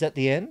died? Is that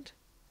the end?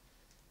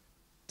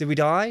 Did we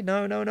die?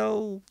 No, no,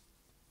 no.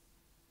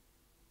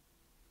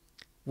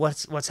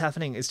 What's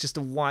happening? It's just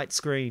a white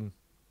screen.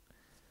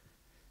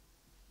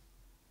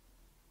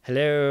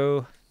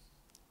 Hello?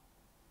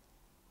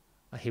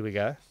 Oh, here we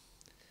go.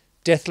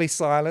 Deathly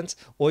silence.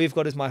 All you've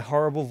got is my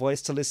horrible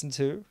voice to listen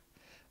to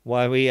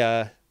while we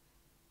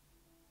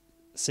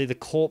see the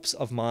corpse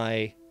of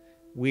my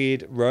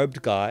weird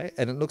robed guy.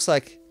 And it looks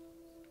like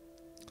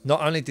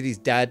not only did his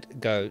dad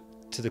go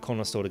to the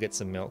corner store to get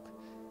some milk,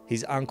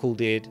 his uncle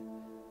did.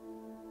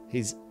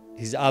 His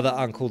other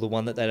uncle, the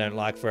one that they don't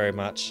like very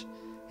much.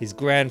 His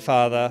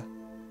grandfather.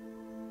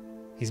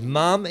 His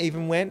mum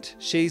even went.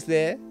 She's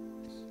there.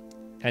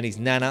 And his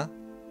nana.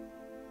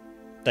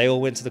 They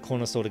all went to the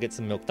corner store to get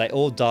some milk. They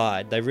all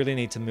died. They really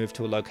need to move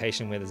to a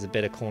location where there's a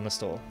better corner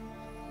store.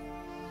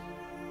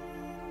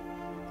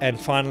 And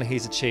finally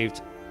he's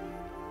achieved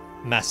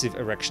massive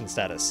erection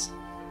status.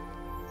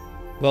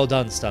 Well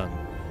done, Stun.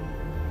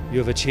 You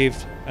have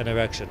achieved an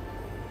erection.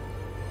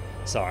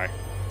 Sorry.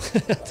 I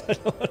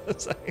don't know what I'm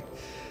saying.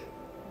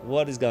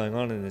 What is going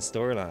on in this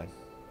storyline?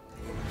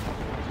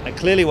 Like,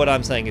 clearly what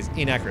I'm saying is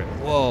inaccurate.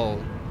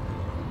 Whoa.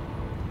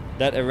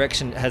 That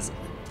erection has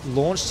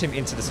launched him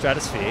into the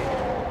stratosphere.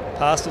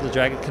 Past all the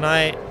dragon. Can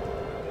I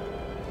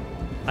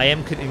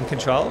am in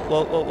control.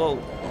 Whoa, whoa,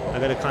 whoa. I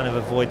gotta kind of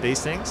avoid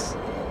these things.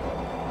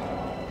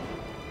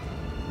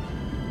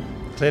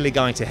 Clearly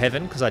going to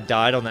heaven because I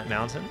died on that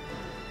mountain.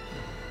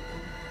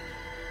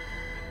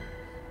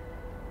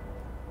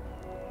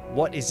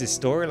 What is this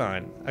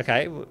storyline?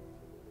 Okay.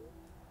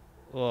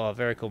 Oh,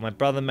 very cool. My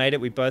brother made it.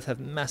 We both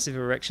have massive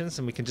erections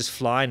and we can just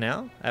fly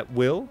now at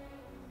will.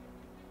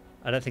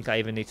 I don't think I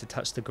even need to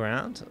touch the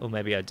ground. Or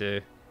maybe I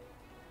do.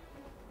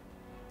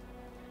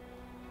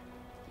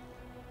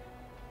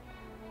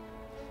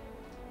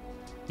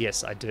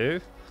 Yes, I do.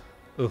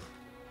 Ooh.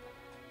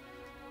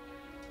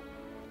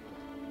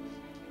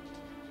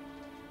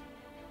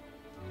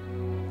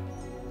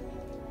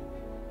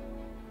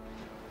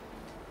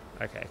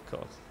 Okay,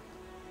 cool.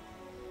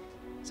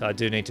 So I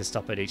do need to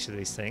stop at each of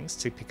these things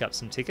to pick up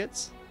some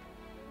tickets.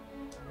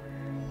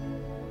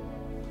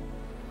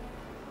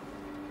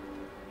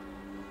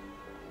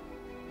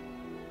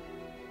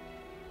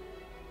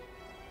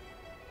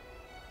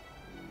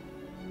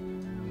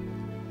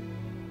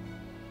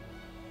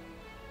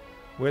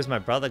 Where's my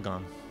brother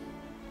gone?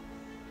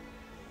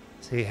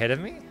 Is he ahead of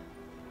me?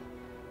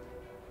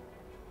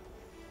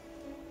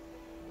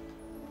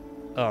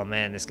 Oh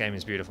man, this game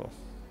is beautiful.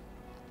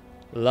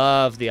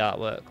 Love the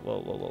artwork.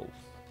 Whoa, whoa, whoa.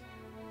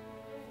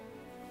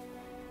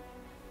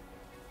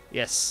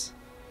 Yes.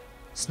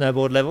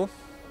 Snowboard level.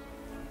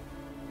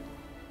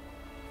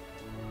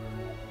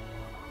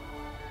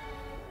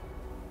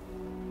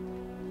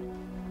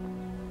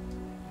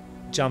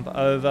 Jump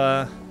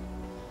over.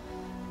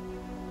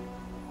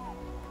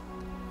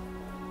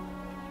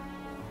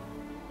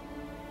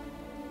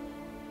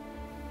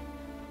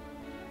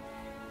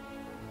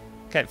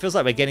 Okay, it feels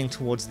like we're getting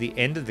towards the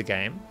end of the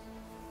game.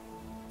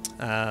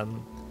 I've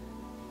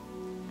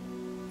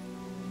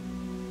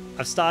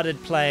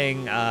started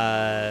playing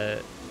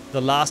The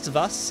Last of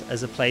Us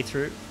as a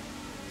playthrough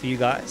for you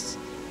guys,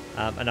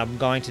 and I'm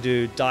going to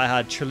do Die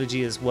Hard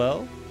Trilogy as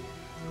well.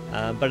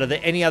 But are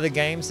there any other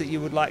games that you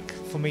would like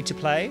for me to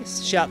play?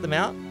 Shout them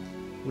out.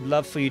 Would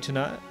love for you to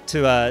know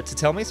to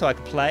tell me so I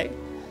can play.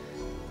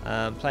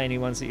 Play any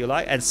ones that you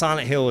like. And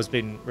Silent Hill has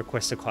been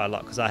requested quite a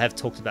lot because I have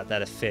talked about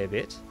that a fair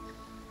bit.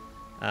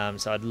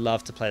 So I'd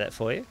love to play that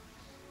for you.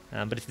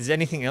 But if there's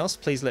anything else,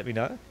 please let me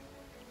know.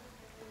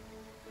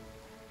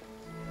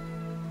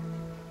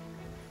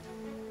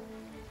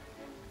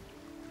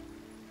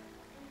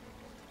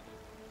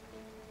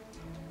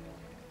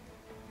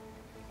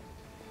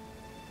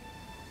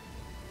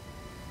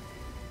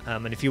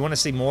 And if you want to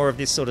see more of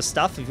this sort of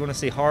stuff, if you want to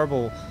see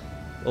horrible...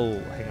 Oh,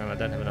 hang on, I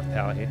don't have enough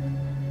power here.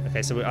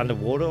 Okay, so we're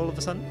underwater all of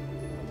a sudden.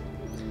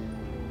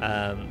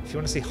 If you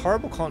want to see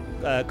horrible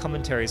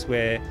commentaries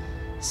where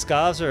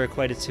scarves are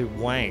equated to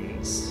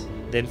wangs,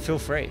 then feel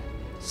free.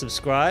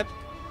 Subscribe,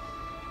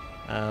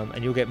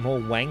 and you'll get more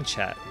wang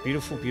chat.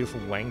 Beautiful,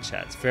 beautiful wang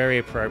chat. It's very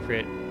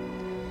appropriate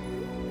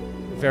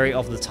very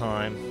of the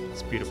time.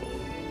 It's beautiful.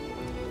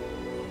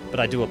 But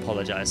I do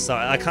apologize. So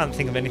I can't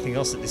think of anything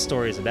else that this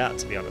story is about,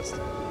 to be honest.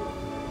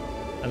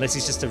 Unless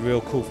he's just a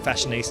real cool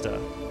fashionista.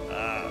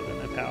 I've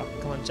got no power.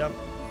 Come on, jump.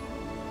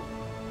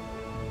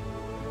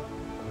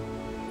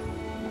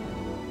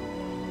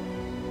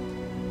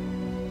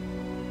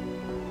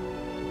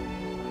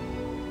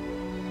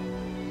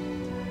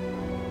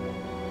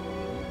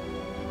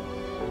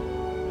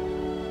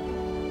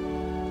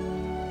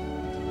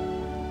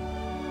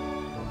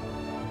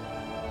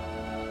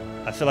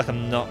 I feel like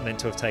I'm not meant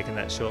to have taken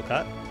that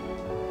shortcut.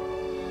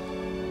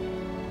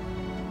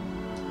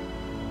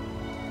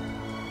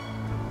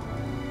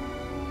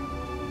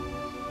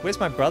 Where's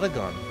my brother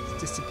gone?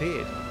 He's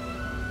disappeared.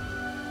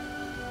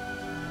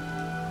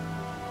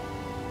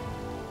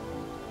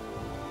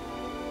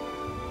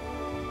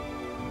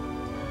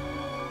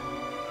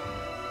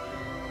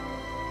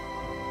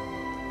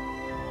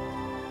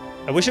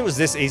 I wish it was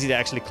this easy to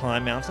actually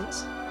climb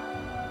mountains.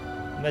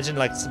 Imagine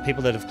like some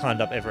people that have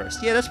climbed up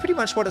Everest. Yeah, that's pretty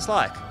much what it's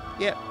like.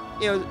 Yeah,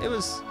 it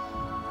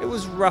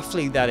was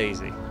roughly that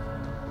easy.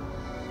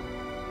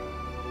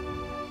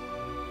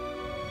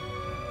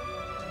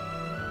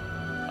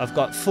 I've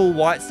got full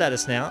white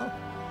status now.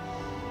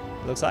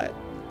 Looks like it.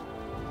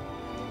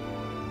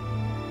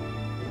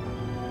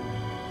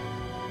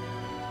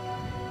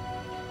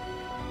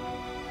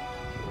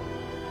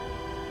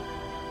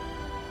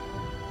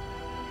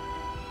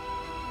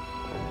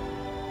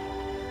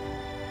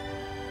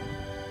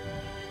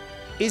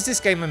 Is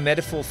this game a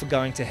metaphor for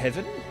going to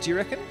heaven, do you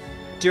reckon?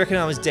 Do you reckon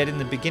I was dead in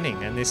the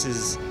beginning and this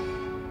is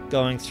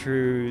going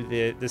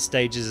through the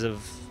stages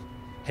of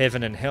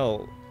heaven and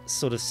hell,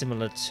 sort of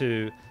similar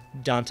to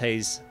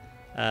Dante's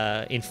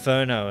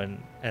Inferno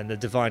and the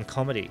Divine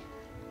Comedy?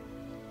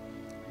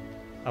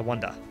 I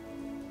wonder.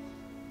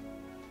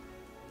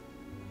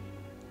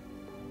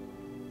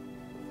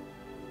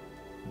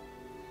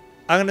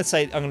 I'm just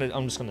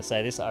gonna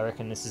say this. I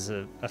reckon this is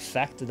a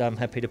fact that I'm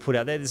happy to put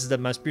out there. This is the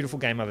most beautiful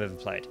game I've ever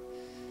played.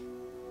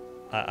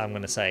 I'm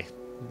gonna say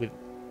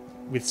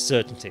with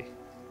certainty.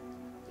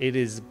 It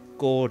is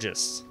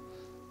gorgeous,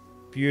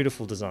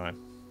 beautiful design.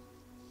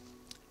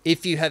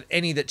 If you have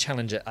any that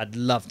challenge it, I'd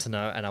love to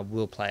know, and I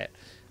will play it.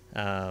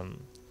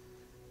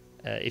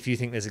 If you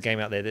think there's a game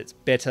out there that's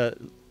better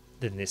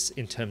than this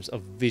in terms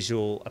of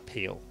visual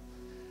appeal.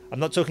 I'm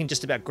not talking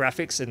just about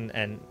graphics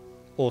and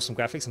awesome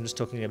graphics. I'm just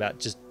talking about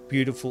just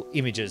beautiful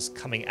images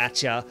coming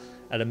at you at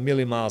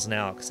 1,000,000 miles an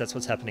hour, because that's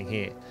what's happening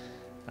here.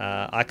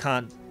 I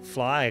can't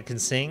fly, I can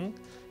sing,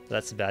 but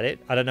that's about it.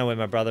 I don't know where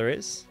my brother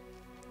is.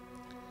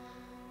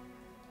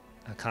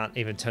 I can't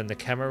even turn the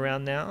camera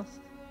around now.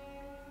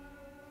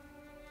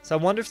 So I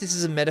wonder if this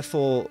is a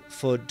metaphor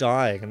for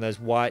dying and those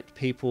white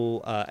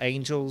people are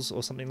angels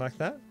or something like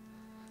that.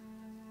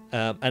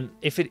 And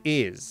if it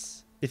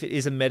is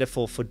a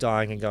metaphor for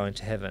dying and going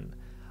to heaven,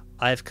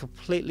 I have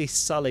completely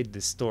sullied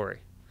this story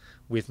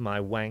with my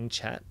Wang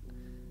chat,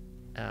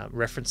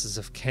 references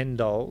of Ken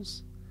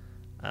dolls,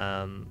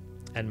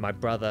 and my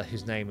brother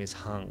whose name is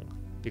Hung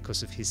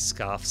because of his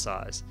scarf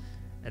size.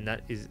 And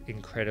that is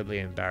incredibly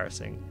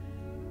embarrassing.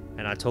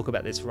 And I talk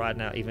about this right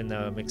now, even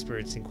though I'm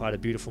experiencing quite a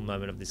beautiful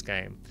moment of this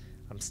game.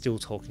 I'm still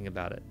talking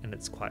about it, and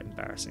it's quite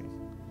embarrassing.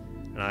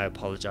 And I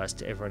apologize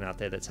to everyone out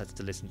there that's had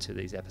to listen to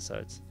these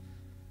episodes.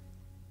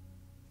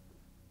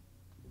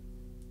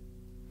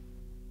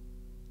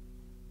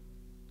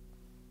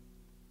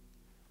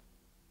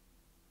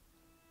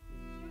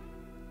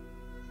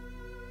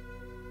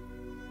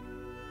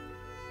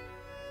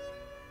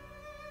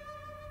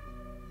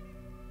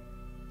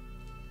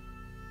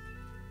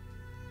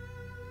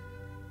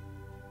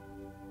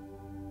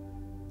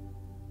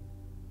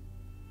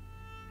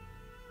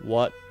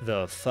 What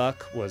the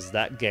fuck was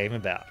that game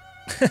about?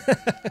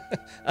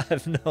 I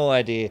have no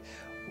idea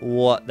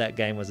what that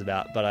game was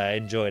about, but I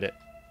enjoyed it.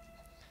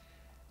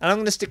 And I'm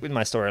going to stick with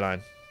my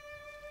storyline.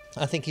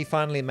 I think he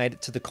finally made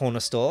it to the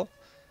corner store,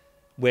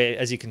 where,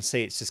 as you can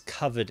see, it's just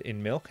covered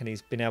in milk, and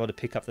he's been able to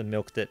pick up the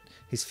milk that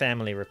his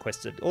family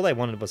requested. All they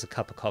wanted was a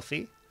cup of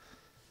coffee.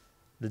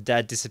 The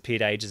dad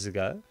disappeared ages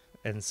ago,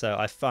 and so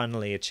I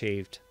finally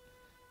achieved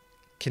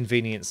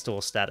convenience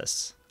store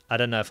status. I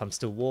don't know if I'm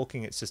still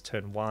walking, it's just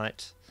turned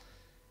white.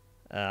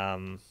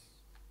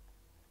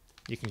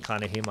 You can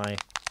kind of hear my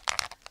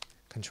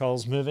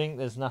controls moving.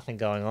 There's nothing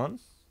going on.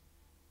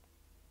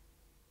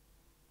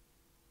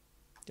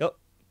 Oh.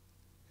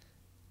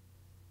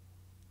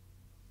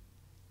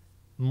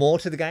 More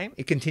to the game.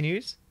 It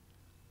continues.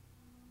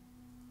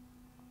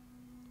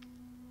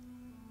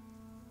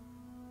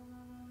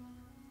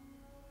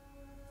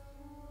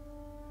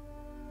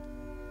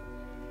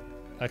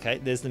 Okay,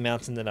 there's the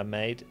mountain that I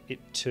made it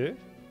to.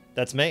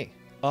 That's me.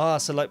 Ah,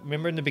 so like,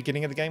 remember in the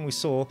beginning of the game we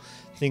saw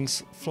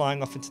things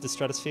flying off into the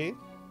stratosphere?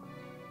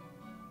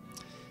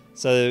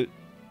 So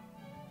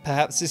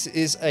perhaps this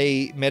is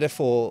a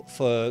metaphor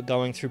for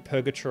going through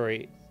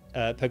purgatory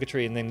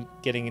and then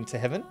getting into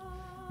heaven?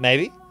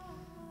 Maybe.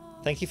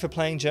 Thank you for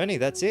playing Journey,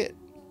 that's it.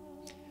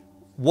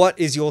 What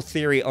is your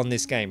theory on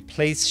this game?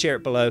 Please share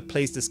it below,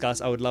 please discuss.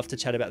 I would love to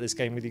chat about this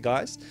game with you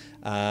guys.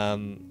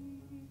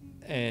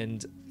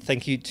 and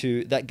thank you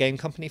to that game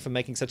company for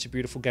making such a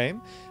beautiful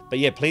game. But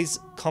yeah, please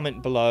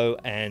comment below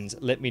and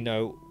let me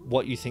know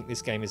what you think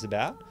this game is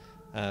about,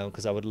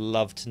 because I would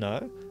love to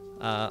know.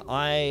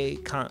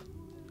 I'm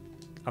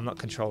not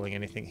controlling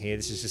anything here.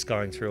 This is just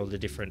going through all the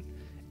different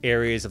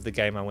areas of the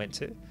game I went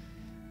to.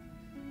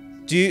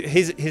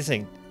 Here's the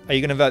thing. Are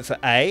you going to vote for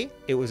A?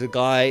 It was a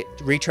guy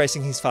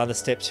retracing his father's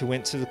steps who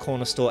went to the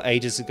corner store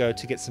ages ago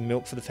to get some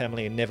milk for the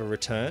family and never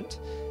returned.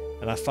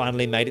 And I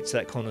finally made it to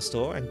that corner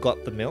store and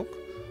got the milk.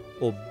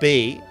 Or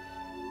B,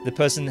 the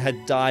person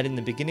had died in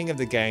the beginning of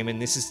the game and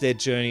this is their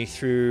journey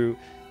through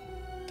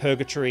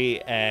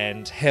purgatory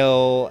and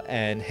hell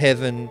and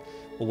heaven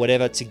or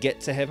whatever to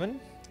get to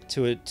heaven,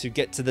 to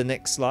get to the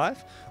next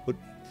life.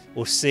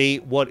 Or C,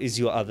 what is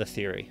your other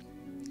theory?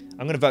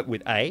 I'm going to vote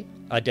with A.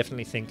 I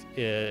definitely think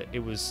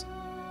it was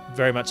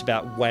very much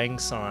about Wang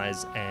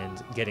size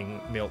and getting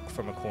milk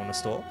from a corner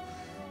store.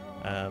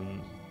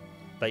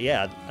 But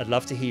yeah, I'd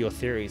love to hear your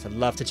theories. I'd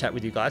love to chat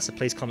with you guys, so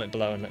please comment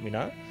below and let me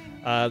know.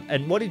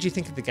 And what did you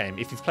think of the game?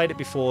 If you've played it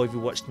before, if you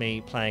watched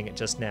me playing it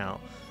just now,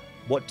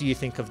 what do you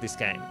think of this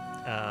game?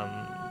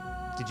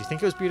 Did you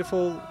think it was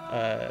beautiful?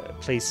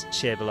 Please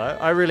share below.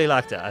 I really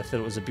liked it. I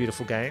thought it was a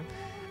beautiful game.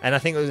 And I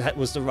think it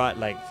was the right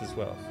length as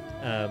well.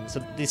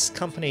 So this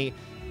company,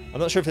 I'm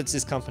not sure if it's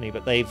this company,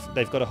 but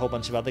they've got a whole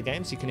bunch of other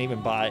games. You can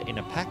even buy it in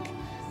a pack.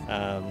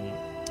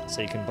 So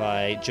you can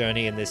buy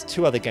Journey, and there's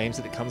 2 other games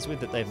that it comes with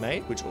that they've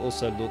made, which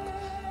also look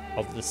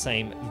of the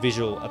same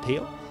visual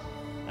appeal.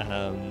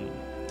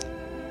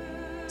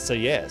 So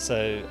yeah,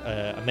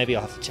 maybe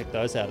I'll have to check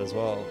those out as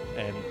well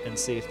and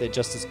see if they're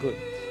just as good.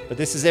 But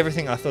this is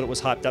everything I thought it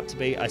was hyped up to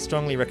be. I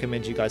strongly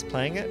recommend you guys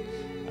playing it.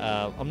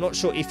 I'm not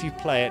sure if you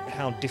play it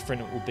how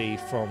different it will be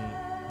from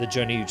the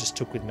journey you just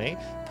took with me.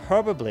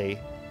 Probably,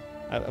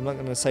 I'm not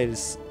going to say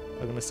this,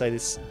 I'm going to say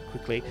this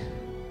quickly.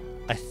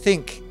 I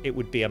think it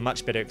would be a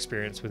much better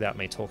experience without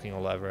me talking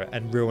all over it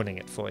and ruining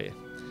it for you.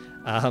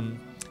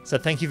 So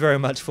thank you very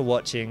much for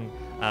watching.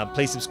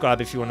 Please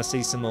subscribe if you want to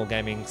see some more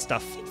gaming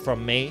stuff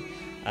from me.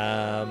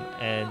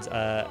 And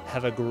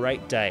have a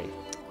great day.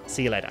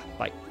 See you later.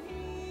 Bye.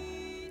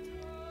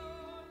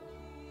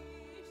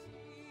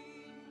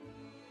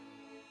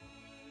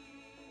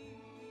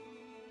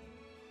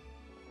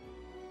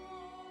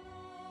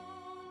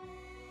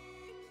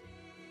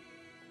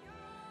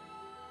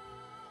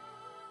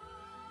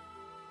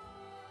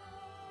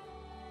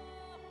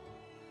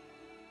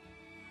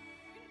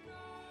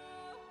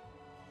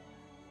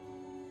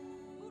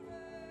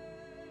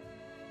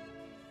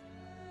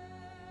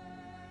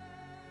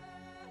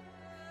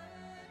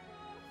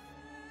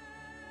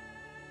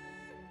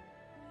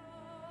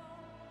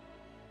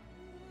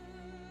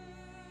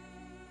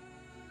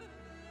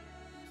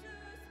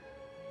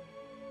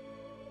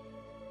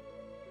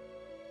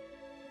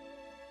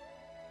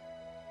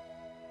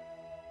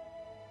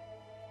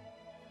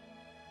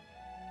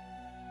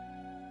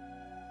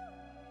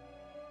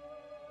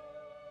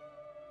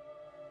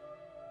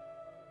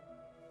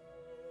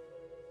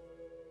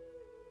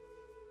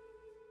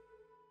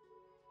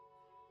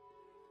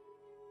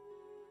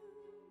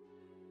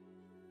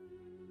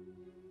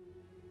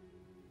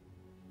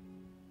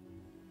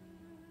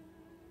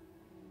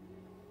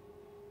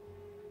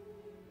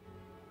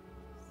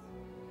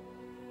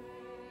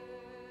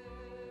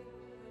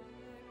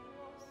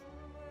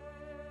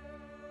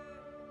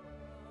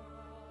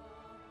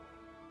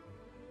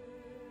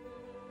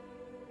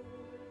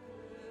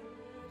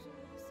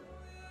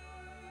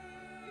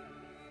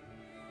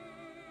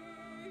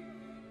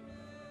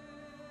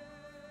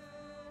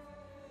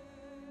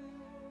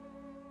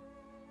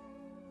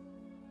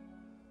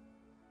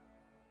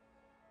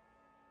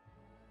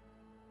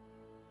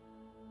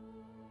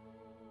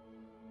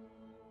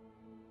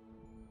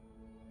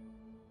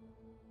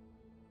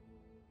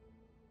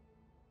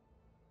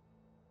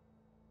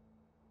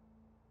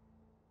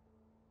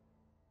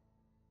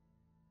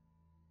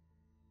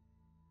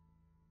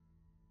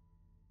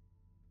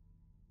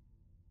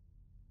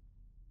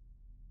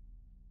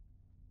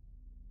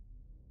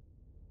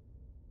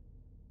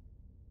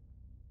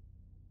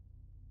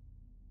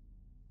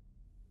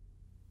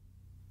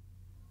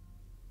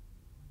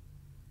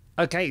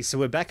 Okay, so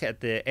we're back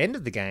at the end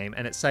of the game,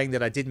 and it's saying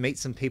that I did meet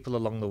some people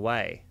along the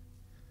way.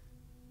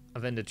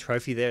 I've earned a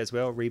trophy there as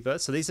well,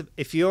 Rebirth. So these are,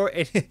 if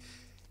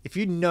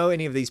you know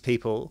any of these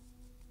people,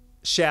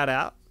 shout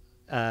out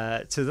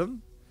to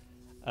them,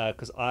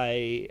 because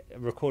I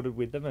recorded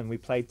with them and we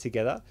played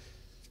together.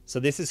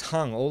 So this is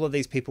Hung. All of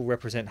these people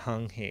represent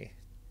Hung here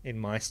in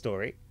my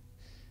story.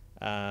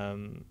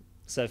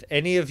 So if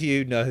any of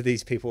you know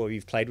these people or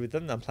you've played with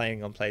them, I'm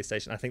playing on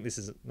PlayStation. I think this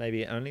is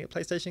maybe only a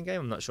PlayStation game.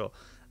 I'm not sure.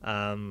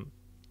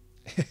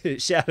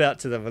 Shout out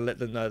to them and let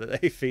them know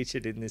that they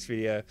featured in this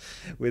video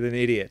with an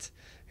idiot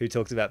who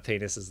talked about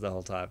penises the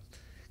whole time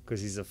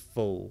because he's a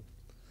fool.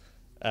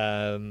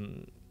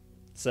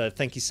 So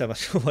thank you so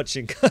much for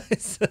watching,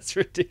 guys. That's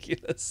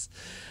ridiculous.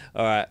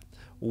 All right.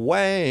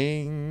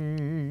 Wang.